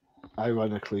Richards,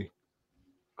 ironically,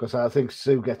 because I think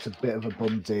Sue gets a bit of a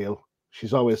bum deal.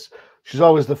 She's always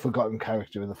the forgotten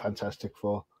character in the Fantastic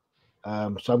Four.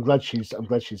 So I'm glad she's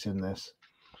in this.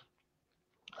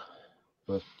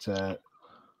 But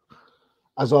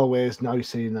as always, now you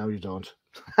see, now you don't.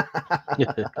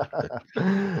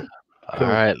 All Cool.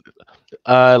 right.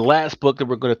 Last book that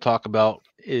we're going to talk about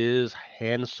is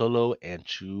Han Solo and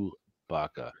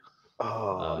Chewbacca.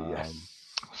 Oh Um, yes.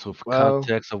 so for Well,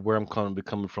 context of where I'm going to be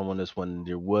coming from on this one,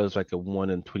 there was like a 1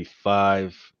 in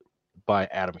 25 by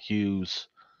Adam Hughes.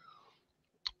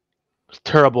 It's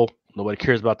terrible. Nobody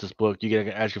cares about this book. You can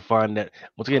actually find that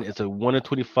once again, it's a 1 in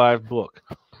 25 book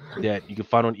that you can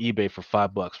find on eBay for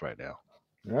 $5 right now.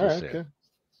 all Just right. saying. Okay.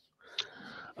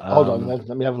 Hold on, Um, then.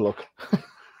 Let me have a look.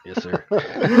 yes, sir.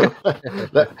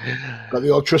 Got the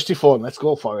old trusty phone. Let's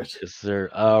go for it. Yes, sir.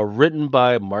 Written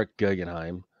by Mark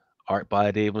Guggenheim, art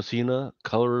by Dave Messina,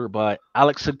 color by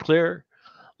Alex Sinclair,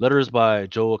 letters by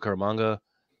Joel Caramanga,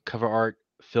 cover art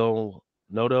Phil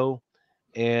Noto,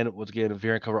 and once again,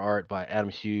 variant cover art by Adam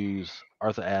Hughes,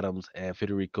 Arthur Adams, and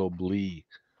Federico Blee.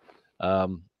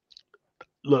 Um,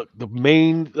 look,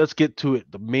 let's get to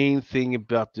it. The main thing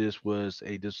about this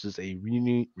is a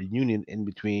reunion in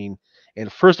between and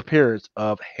the first appearance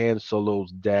of Han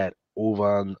Solo's dad,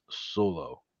 Ovan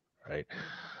Solo, right?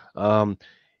 Um,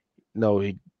 no,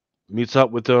 he meets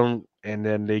up with them, and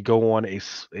then they go on a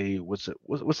what's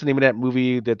the name of that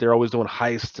movie that they're always doing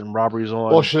heists and robberies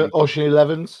on? Ocean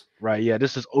 11s. Right, yeah,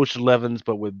 this is Ocean Elevens,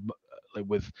 but with like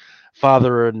with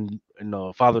father and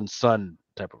father and son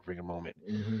type of freaking moment,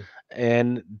 Mm-hmm.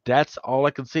 and that's all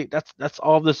I can say. That's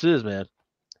all this is, man.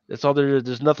 That's all there is.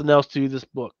 There's nothing else to this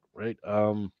book, right?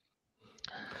 Come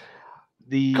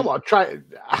The on, try it.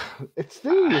 It's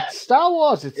Star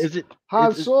Wars. It's is it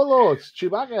Han Solo. It's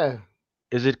Chewbacca.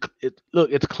 it look,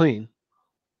 it's clean,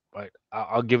 right?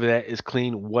 I'll give it that. It's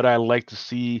clean. What I like to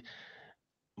see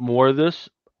more of this,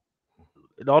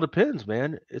 it all depends,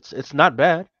 man. It's not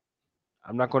bad.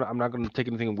 I'm not gonna take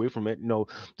anything away from it.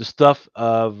 The stuff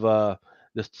of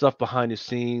the stuff behind the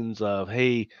scenes of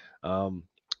um,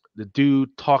 the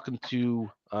dude talking to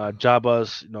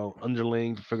Jabba's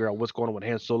underling to figure out what's going on with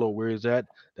Han Solo, where he's at.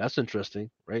 That's interesting,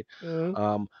 right?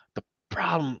 Mm. The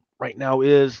problem right now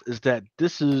is that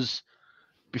this is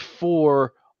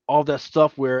before all that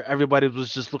stuff where everybody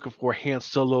was just looking for Han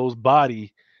Solo's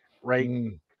body, right?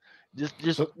 Mm. Just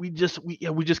So we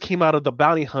just came out of the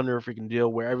bounty hunter freaking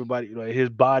deal where everybody his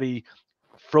body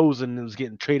frozen and was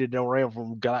getting traded around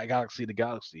from galaxy to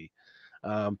galaxy.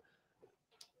 Um,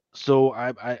 So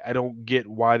I don't get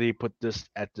why they put this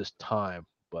at this time,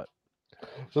 but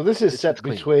So this is it's set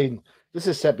clean. between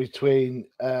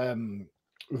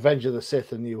Revenge of the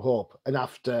Sith and New Hope, and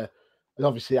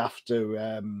obviously after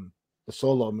the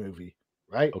Solo movie,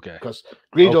 right? Okay. Because Okay.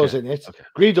 Okay.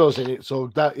 Greedo's in it, so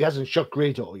that he hasn't shot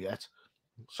Greedo yet.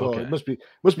 So Okay. it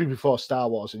must be before Star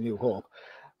Wars and New Hope.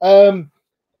 Um,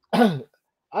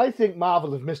 I think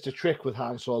Marvel have missed a trick with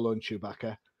Han Solo and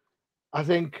Chewbacca. I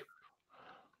think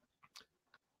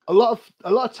a lot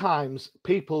of times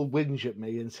people whinge at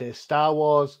me and say Star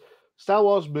Wars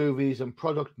movies and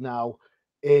product now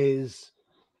is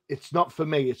it's not for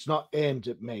me, it's not aimed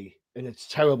at me, and it's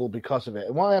terrible because of it.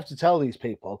 And what I have to tell these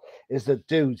people is that,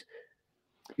 dude,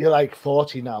 you're like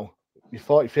 40 now. You're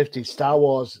 40, 50. Star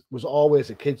Wars was always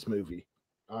a kids movie.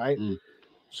 All right. Mm.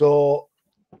 So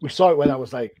we saw it when I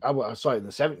was like, I saw it in the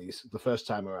 70s the first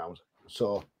time around.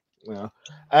 So, you know,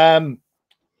 um,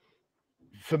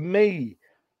 for me,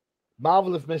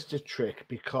 Marvel have missed a trick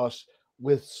because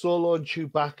with Solo and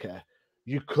Chewbacca,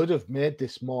 you could have made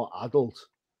this more adult.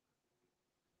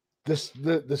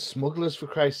 The smugglers, for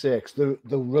Christ's sakes, the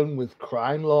run with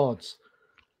crime lords.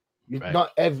 Right.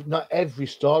 Not every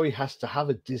story has to have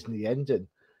a Disney ending.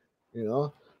 You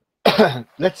know,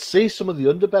 let's see some of the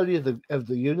underbelly of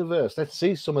the universe. Let's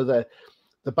see some of the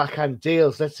backhand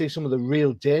deals. Let's see some of the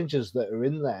real dangers that are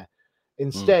in there. Mm.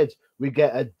 Instead, we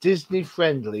get a Disney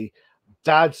friendly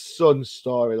dad son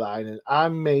storyline, and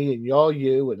I'm me and you're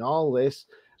you and all this.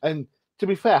 And to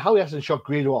be fair, how he hasn't shot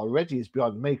Greedo already is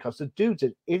beyond me because the dude's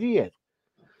an idiot.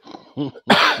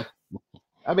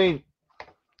 I mean,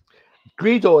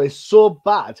 Greedo is so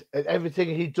bad at everything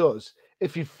he does.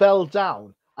 If he fell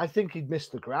down, I think he'd miss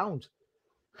the ground.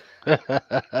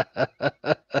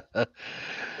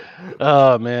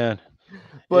 Oh man,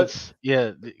 But it's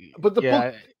yeah, but the book,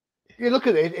 yeah. you look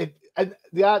at it, and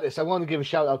the artist. I want to give a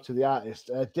shout out to the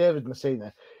artist, David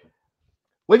Messina.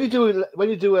 When you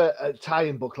do a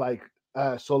tie-in book like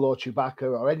Solo Chewbacca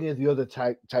or any of the other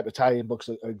type of tie-in books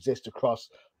that exist across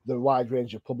the wide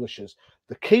range of publishers,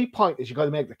 the key point is you've got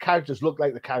to make the characters look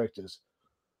like the characters.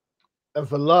 And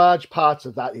for large parts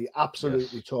of that, he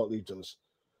absolutely Yes. totally does.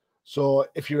 So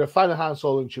if you're a fan of Han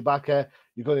Solo and Chewbacca,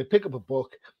 you're going to pick up a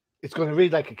book. It's going to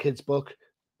read like a kid's book,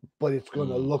 but it's going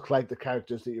to Mm. look like the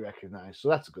characters that you recognize. So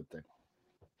that's a good thing.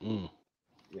 Mm.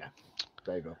 Yeah,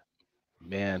 there you go.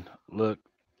 Man, look,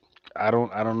 I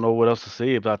don't know what else to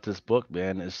say about this book,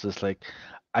 man. It's just like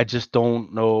I just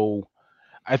don't know.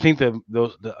 I think the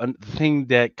thing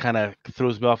that kind of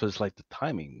throws me off is like the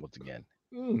timing once again.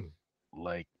 Mm,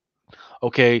 Like,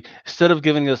 okay, instead of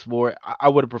giving us more, I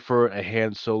would have preferred a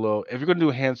Han Solo. If you're gonna do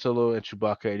Han Solo and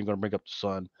Chewbacca and you're gonna bring up the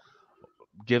son,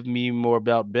 give me more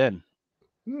about Ben.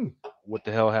 mm, What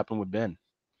the hell happened with Ben?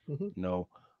 mhm. You know,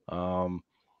 um,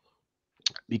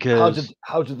 How because did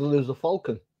how did they lose the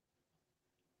Falcon?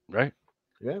 right,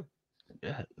 Yeah,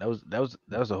 yeah, that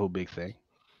was a whole big thing,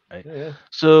 right? yeah, yeah.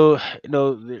 So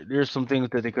there's some things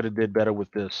that they could have did better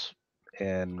with this,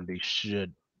 and they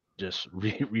should just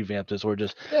revamp this, or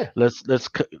just Yeah.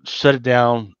 shut it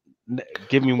down.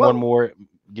 Give me one Well, more,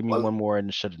 give me well, one more,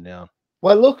 and shut it down.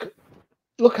 well.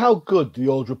 Look how good the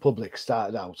Old Republic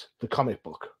started out. The comic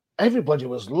book. Everybody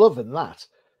was loving that,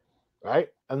 right?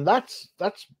 And that's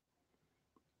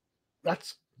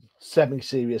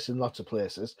semi-serious in lots of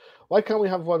places. Why can't we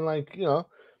have one like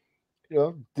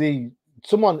the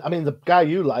someone? I mean, the guy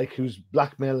you like who's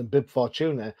blackmailing Bib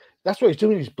Fortuna. That's what he's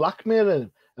doing. He's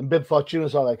blackmailing, and Bib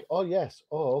Fortuna's all like, "Oh yes,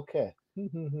 oh okay."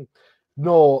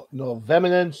 No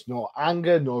vehemence, no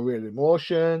anger, no real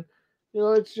emotion.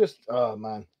 It's just oh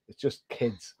man, it's just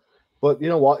kids. But you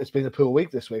know what? It's been a poor week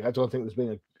this week. I don't think there's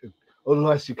been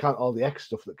unless you count all the X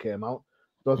stuff that came out.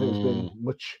 I don't think there's been Mm.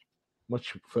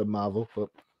 much for Marvel. But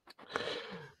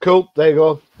cool, there you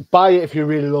go. Buy it if you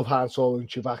really love Han Solo and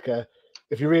Chewbacca.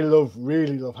 If you really love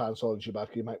Han Solo and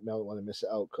Chewbacca, you might not want to miss it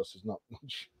out because there's not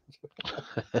much.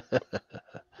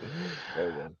 There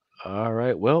you go. All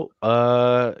right. Well,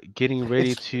 getting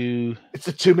ready It's to it's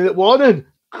a 2 minute warning.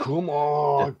 Come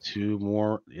on. two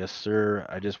more. Yes, sir.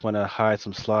 I just want to hide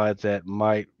some slides that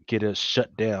might get us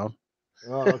shut down.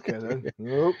 Oh, okay then.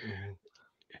 Nope.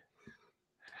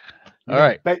 You All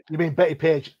mean right. you mean Betty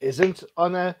Page isn't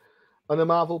on a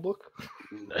Marvel book?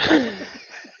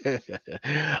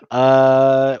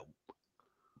 uh,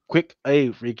 quick, hey,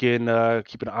 freaking,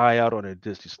 keep an eye out on a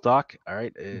Disney stock. All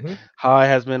right. Hmm. High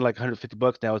has been like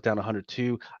 $150. Now it's down to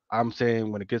 102. I'm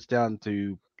saying when it gets down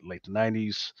to late the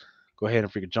 90s, go ahead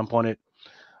and freaking jump on it.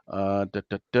 Da,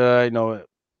 da, da,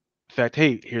 In fact,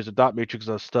 hey, here's a dot matrix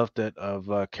of stuff that of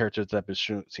characters that have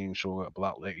been seen showing up a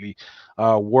lot lately.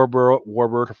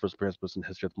 Warbird, her first appearance was in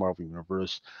History of the Marvel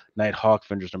Universe. Nighthawk,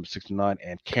 Avengers number 69,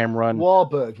 and Cameron.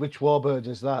 Warbird. Which Warbird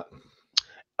is that?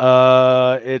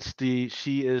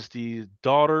 She is the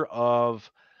daughter of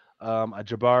a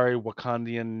Jabari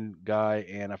Wakandian guy,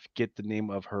 and I forget the name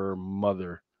of her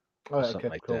mother All or right, something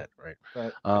okay, like cool. that, right?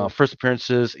 Right, cool. First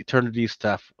appearances: Eternity,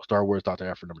 Star Wars, Doctor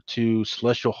Aphra number 2,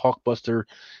 Celestial Hawkbuster,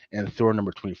 and Thor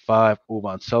number 25.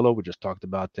 Ovan Solo, we just talked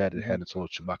about that. It Mhm. had its Solo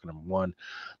Chewbacca number 1.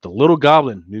 The Little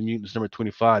Goblin, New Mutants number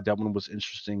 25. That one was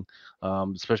interesting,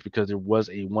 especially because there was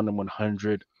a 1 in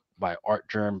 100 by Art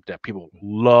Germ that people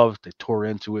loved. They tore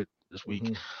into it this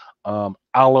week. Mhm.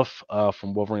 Aleph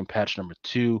from Wolverine patch number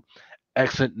 2.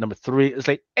 Excellent number 3. It's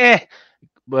like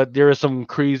but there are some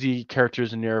crazy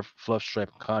characters in there, Fluff,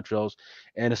 Stripe, and Contrails,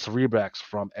 and a Cerebrax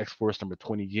from X Force number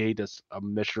 28. That's a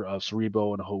mixture of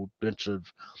Cerebo and a whole bunch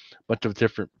of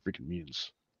different freaking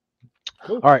mutants.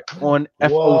 Cool. All right, on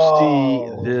FOC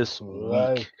Whoa! this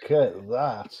week, Look at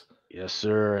that. yes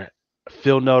sir.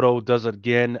 Phil Noto does it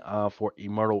again for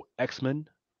Immortal X-Men.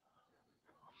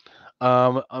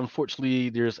 Unfortunately,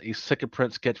 there's a second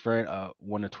print sketch variant,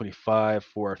 1 to 25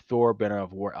 for Thor Banner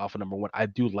of War Alpha number 1. I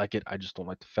do like it. I just don't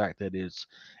like the fact that it's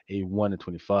a 1 to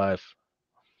 25.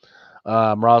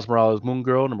 Miles Morales Moon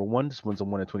Girl number 1. This one's a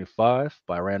 1 to 25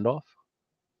 by Randolph.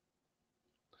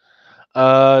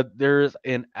 There's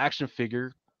an action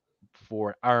figure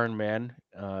for Iron Man.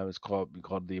 It's called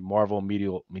the Marvel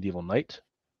Medieval Knight.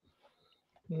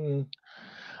 Hmm.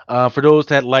 For those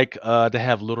that like to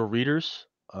have little readers,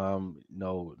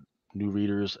 new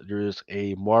readers, there is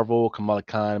a Marvel Kamala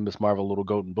Khan Miss Marvel Little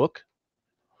Golden book.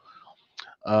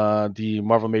 The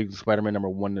Marvel Amazing Spider-Man number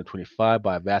 1 to 25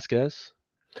 by Vasquez.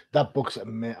 That book's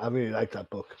amazing. I really like that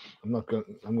book. I'm not going.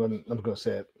 I'm going to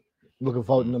say it. Looking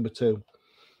forward to Mm, number 2.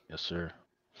 yes, sir.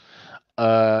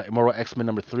 Immortal X-Men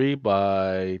number 3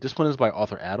 by this one is by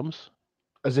Arthur Adams.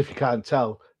 As if you can't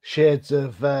tell, shades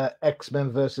of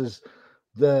X-Men versus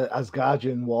the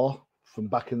Asgardian War from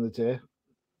back in the day.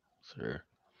 Sir.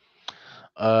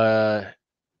 Uh,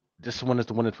 this one is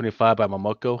the 1 to 25 by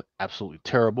Momoko. Absolutely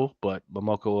terrible, but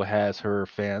Momoko has her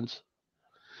fans.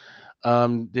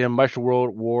 The Maestro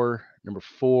World War number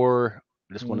 4.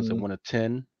 This one is a Mm, 1 to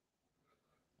 10.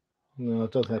 no, I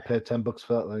don't think I paid $10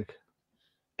 for that. Like,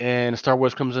 And Star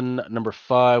Wars comes in number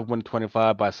 5,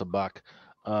 125 by Sabak.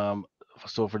 Um,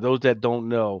 so for those that don't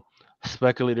know,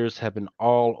 speculators have been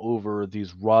all over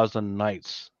these Rosin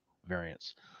Knights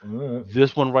variants. alright.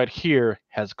 This one right here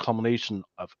has a combination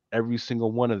of every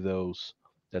single one of those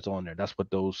that's on there. That's what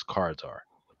those cards are.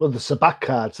 Well, the Sabak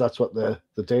cards. That's what the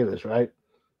deal is, right?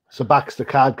 Sabak's the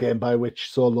card game by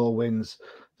which Solo wins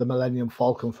the Millennium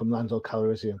Falcon from Lando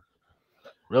Calrissian.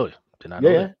 Really? Did not Yeah,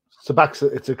 know yeah. that. Sabak's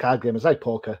it's a card game. It's like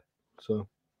poker. So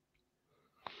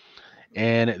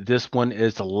And this one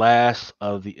is the last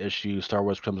of the issue Star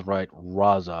Wars Comes Right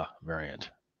Raza variant.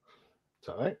 it's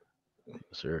all right.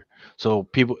 Sir. So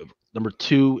people issue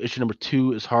number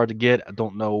 2 is hard to get. I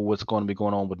don't know what's going to be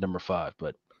going on with number 5,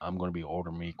 but I'm going to be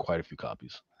ordering me quite a few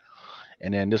copies.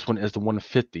 And then this one is the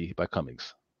 150 by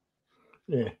Cummings.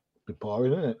 Yeah, bit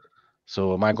boring, isn't it?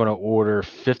 So am I going to order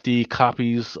 50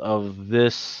 copies of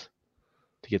this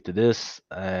to get to this?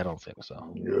 I don't think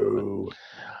so. But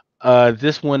No.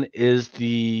 this one is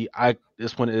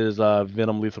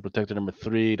Venom Lethal Protector number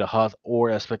 3, the Hoth, or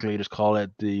as speculators call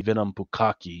it, the Venom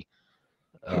Bukaki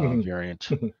variant.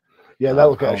 Yeah, that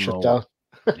will I get us don't shut know. down.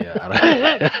 Yeah,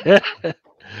 I don't,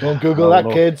 Don't I Google don't that,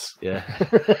 know. kids. Yeah.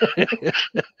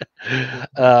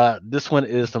 This one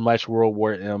is the Mice World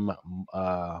War M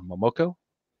Momoko.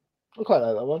 I quite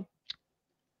like that one.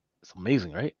 It's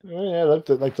amazing, right? Yeah, I like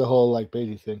the whole like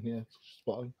baby thing. Yeah, it's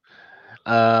spot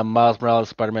on. Miles Morales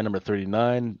Spider-Man number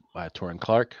 39 by Torrin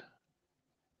Clark.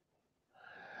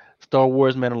 Star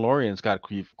Wars Mandalorian's got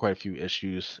quite a few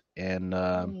issues, and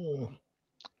Mm,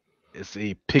 it's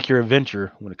a pick your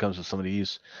adventure when it comes to some of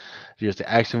these. Here's the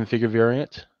action figure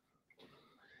variant.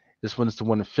 This one is the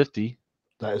 150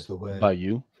 that is the way. by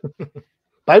you.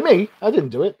 By me, I didn't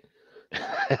do it.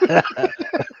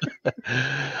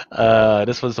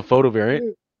 This one's the photo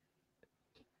variant,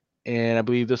 and I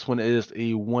believe this one is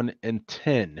a 1 in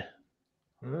 10.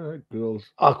 All right, girls.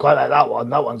 I quite like that one.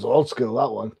 That one's old school. That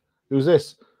one. Who's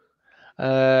this?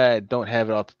 I don't have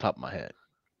it off the top of my head.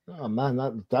 Oh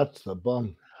man, that's the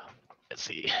bomb. Let's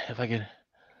see if I can.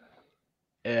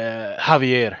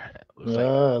 Javier. Looks like.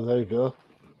 Yeah, there you go.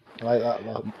 I like that a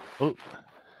lot.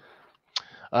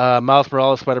 Oh. Miles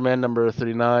Morales, Spider-Man number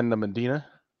 39, the Medina.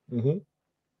 Mm-hmm.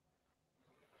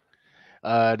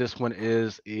 This one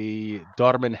is a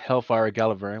Daughterman Hellfire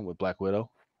Gala variant with Black Widow.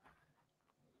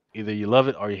 Either you love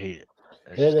it or you hate it.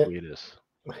 That's Hit just the it. way it is.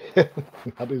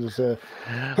 Happy to say.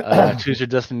 Choose Your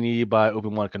Destiny by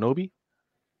Obi-Wan Kenobi.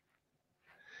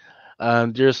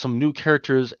 There's some new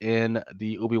characters in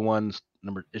the Obi-Wan's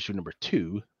issue number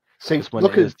 2. See, This one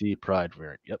is the Pride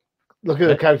variant. Yep. look at Go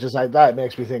the characters like that. It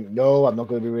makes me think, no, I'm not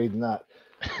going to be reading that.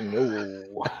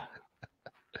 No.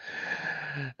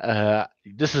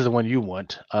 This is the one you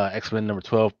want. X-Men number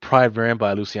 12, Pride variant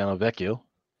by Luciano Vecchio.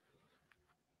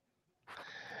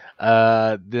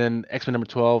 Then X-Men number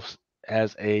 12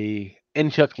 has a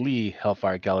Chuck Lee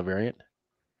Hellfire Gala variant.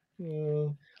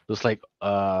 Mm. Looks like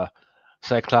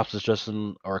Cyclops is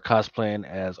dressing or cosplaying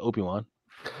as Obi-Wan.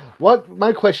 What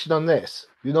my question on this?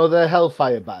 You know the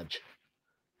Hellfire badge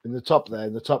in the top there,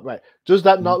 in the top right. Does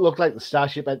that not look like the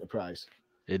Starship Enterprise?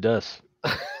 It does.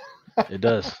 It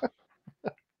does.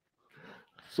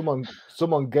 Someone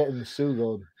getting the suit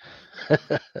on.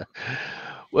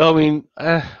 Well, I mean,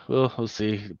 we'll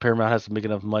see. Paramount has to make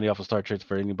enough money off of Star Trek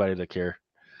for anybody to care.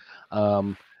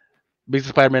 Basic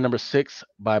Spider-Man number 6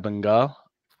 by Bengal.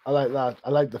 I like that.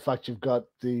 I like the fact you've got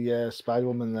the Spider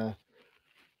Woman there,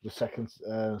 the second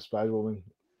Spider Woman,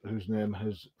 whose name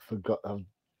has forgot.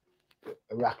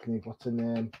 Arachne, what's her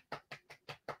name?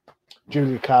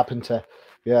 Julia Carpenter.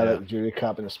 Yeah, I like the Julia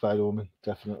Carpenter Spider Woman,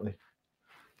 definitely.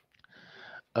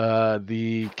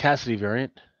 The Cassidy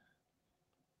variant.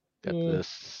 Got the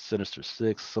Sinister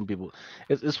Six. Some people,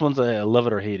 this one's I love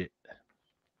it or hate it.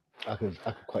 I could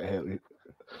quite hate it.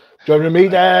 Join me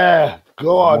there.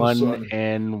 Go on, 1 son.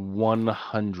 and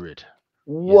 100.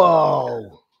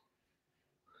 Whoa.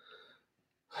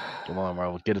 Come on,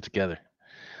 Marvel, get it together.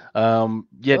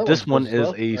 This one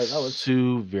is a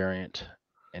Sue variant,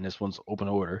 and this one's open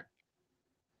order.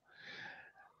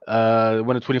 1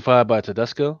 and 25 by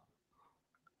Tedesco.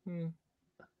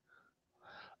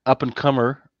 Up and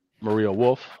comer Maria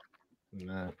Wolf.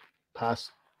 Nah, pass.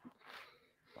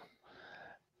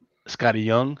 Scotty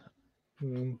Young.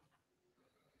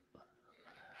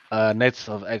 Knights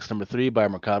of X number 3 by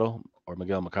Mercado or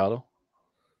Miguel Mercado.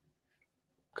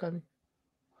 Okay.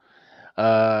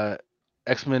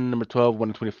 X-Men number 12, 1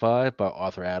 and 25 by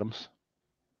Arthur Adams.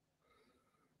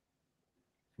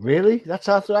 Really? That's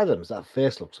Arthur Adams. That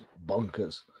face looks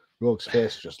bonkers. Rogue's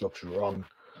face just looks wrong.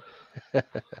 I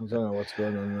don't know what's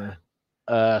going on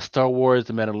there. Star Wars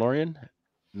The Mandalorian,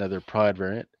 another Pride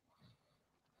variant.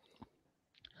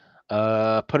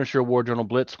 Punisher War Journal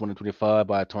Blitz, 1 and 25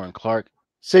 by Torrin Clark.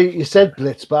 See, you said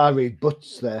Blitz, but I read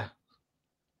Butts there.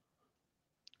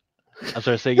 I'm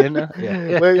sorry, say again now?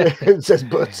 Yeah. It says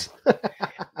Butts.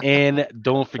 And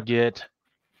don't forget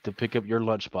to pick up your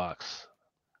lunchbox.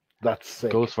 That's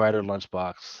sick. Ghost Rider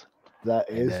lunchbox. That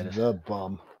is the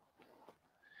bomb.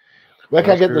 Where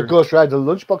can I get the Ghost Rider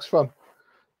lunchbox from?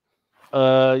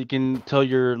 You can tell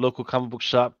your local comic book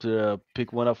shop to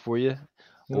pick one up for you.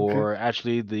 Okay. Or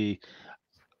actually,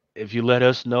 if you let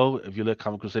us know, if you let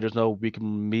Comic Crusaders know, we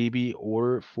can maybe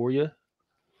order it for you,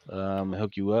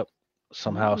 hook you up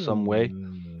somehow, some way.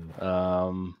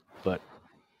 But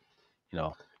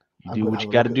you do what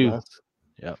you got to do.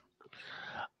 Yeah.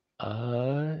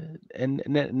 And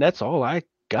that's all I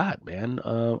got, man.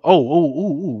 I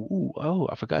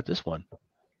forgot this one.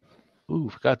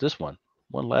 Forgot this one.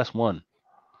 One last one.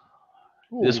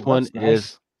 Ooh, this one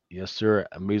is, yes, sir,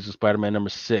 Amazing Spider-Man number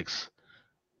 6.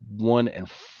 1 and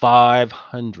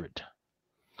 500.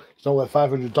 It's not worth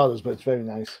 $500, but it's very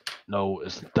nice. No,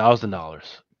 it's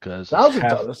 $1,000 because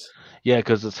 $1,000. Yeah,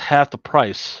 because it's half the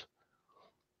price.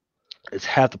 It's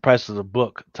half the price of the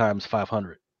book times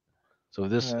 500. So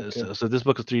this this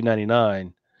book is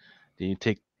 $3.99. Then you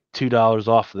take $2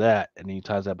 off of that, and then you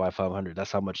times that by 500.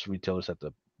 That's how much retailers have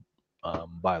to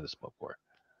buy this book for.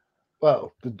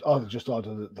 Well, they just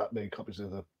ordered that many copies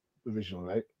of the original,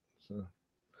 right? So.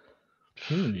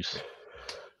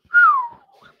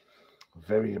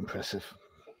 Very impressive.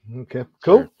 Okay,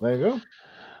 cool. Sure. There you go.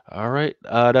 All right,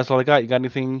 that's all I got. You got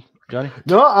anything, Johnny?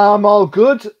 No, I'm all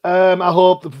good. I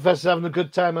hope the professor's having a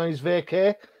good time on his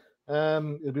vacay.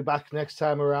 He'll be back next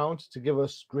time around to give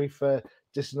us grief for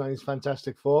dissing on his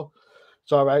Fantastic Four.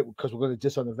 It's all right because we're going to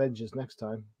diss on Avengers next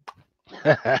time.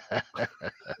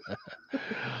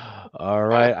 All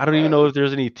right. I don't even know if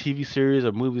there's any TV series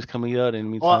or movies coming out in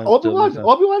the meantime.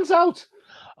 Obi-Wan's out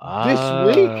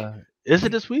this week. Is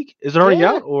it this week? Is it already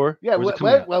out or? Yeah.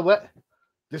 Well,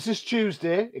 this is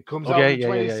Tuesday. It comes out on the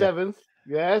 27th.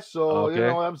 Yeah. So you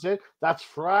know what I'm saying. That's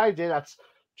Friday. That's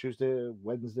Tuesday,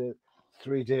 Wednesday.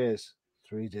 3 days.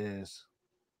 3 days.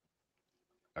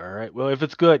 All right. Well, if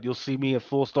it's good, you'll see me in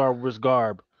full Star Wars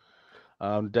garb,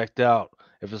 decked out.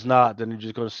 If it's not, then you're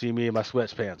just going to see me in my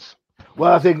sweatpants.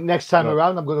 Well, I think next time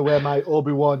around, I'm going to wear my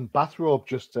Obi-Wan bathrobe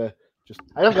just to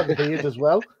I have got the beard as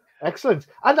well. Excellent.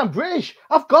 And I'm British.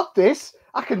 I've got this.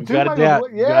 I can You do got my it down.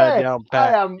 own. You got it Yeah. down I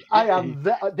pat. am. I am.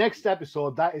 Next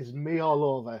episode, that is me all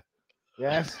over.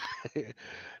 Yes.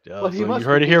 But he So you must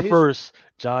heard it begin here his. first.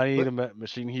 Johnny But, the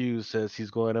Machine Hughes says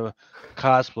he's going to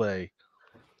cosplay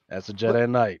as a but Jedi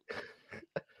Knight.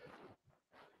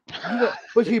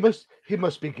 But he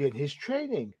must begin his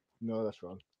training. No, that's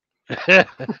wrong.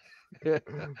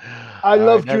 I All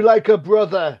right, loved you like a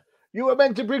brother. You were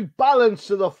meant to bring balance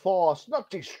to the force, not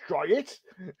destroy it.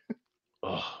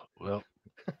 oh, well,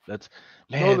 that's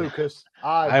No, man. Lucas,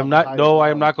 I I am have the not. higher No, I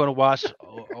am ground. not going to watch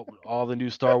all the new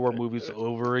Star Wars movies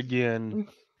over again.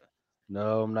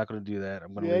 No, I'm not going to do that.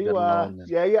 I'm going to Yeah, leave that you are. alone.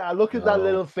 Then. Yeah, yeah. Look at that No,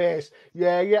 little face.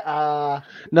 Yeah, you are.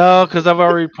 no, because I've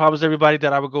already promised everybody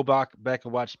that I would go back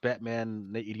and watch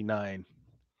Batman '89.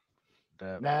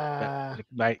 The Nah,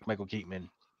 Michael Keaton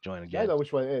join I again. know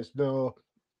which one it is. No,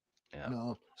 Yeah.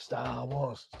 no. Star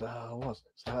Wars, Star Wars,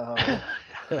 Star Wars.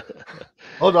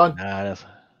 Hold on. Nah, that's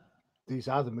These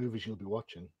are the movies you'll be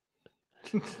watching.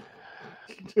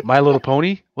 My Little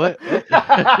Pony. What?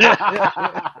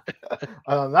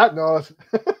 And on that note,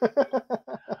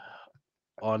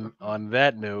 On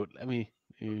that note, I'm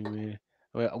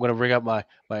gonna bring up my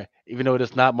even though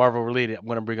it's not Marvel related, I'm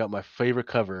gonna bring up my favorite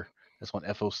cover that's on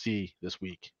FOC this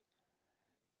week.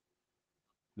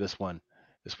 This one.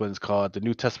 This one's called The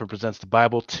New Testament Presents the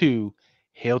Bible 2,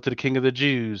 Hail to the King of the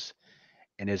Jews,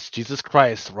 and it's Jesus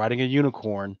Christ riding a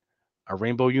unicorn, a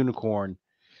rainbow unicorn,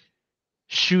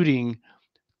 shooting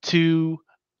two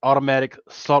automatic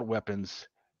assault weapons,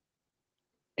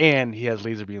 and he has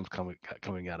laser beams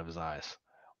coming out of his eyes.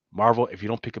 Marvel, if you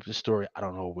don't pick up this story, I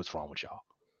don't know what's wrong with y'all.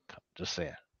 Just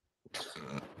saying.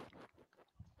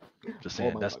 Just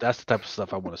saying. That's the type of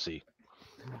stuff I want to see.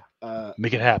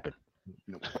 Make it happen.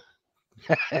 Nope.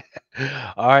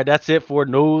 All right, that's it for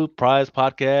No Prize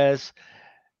Podcast.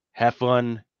 Have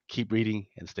fun, keep reading,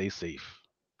 and stay safe.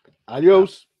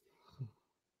 Adios.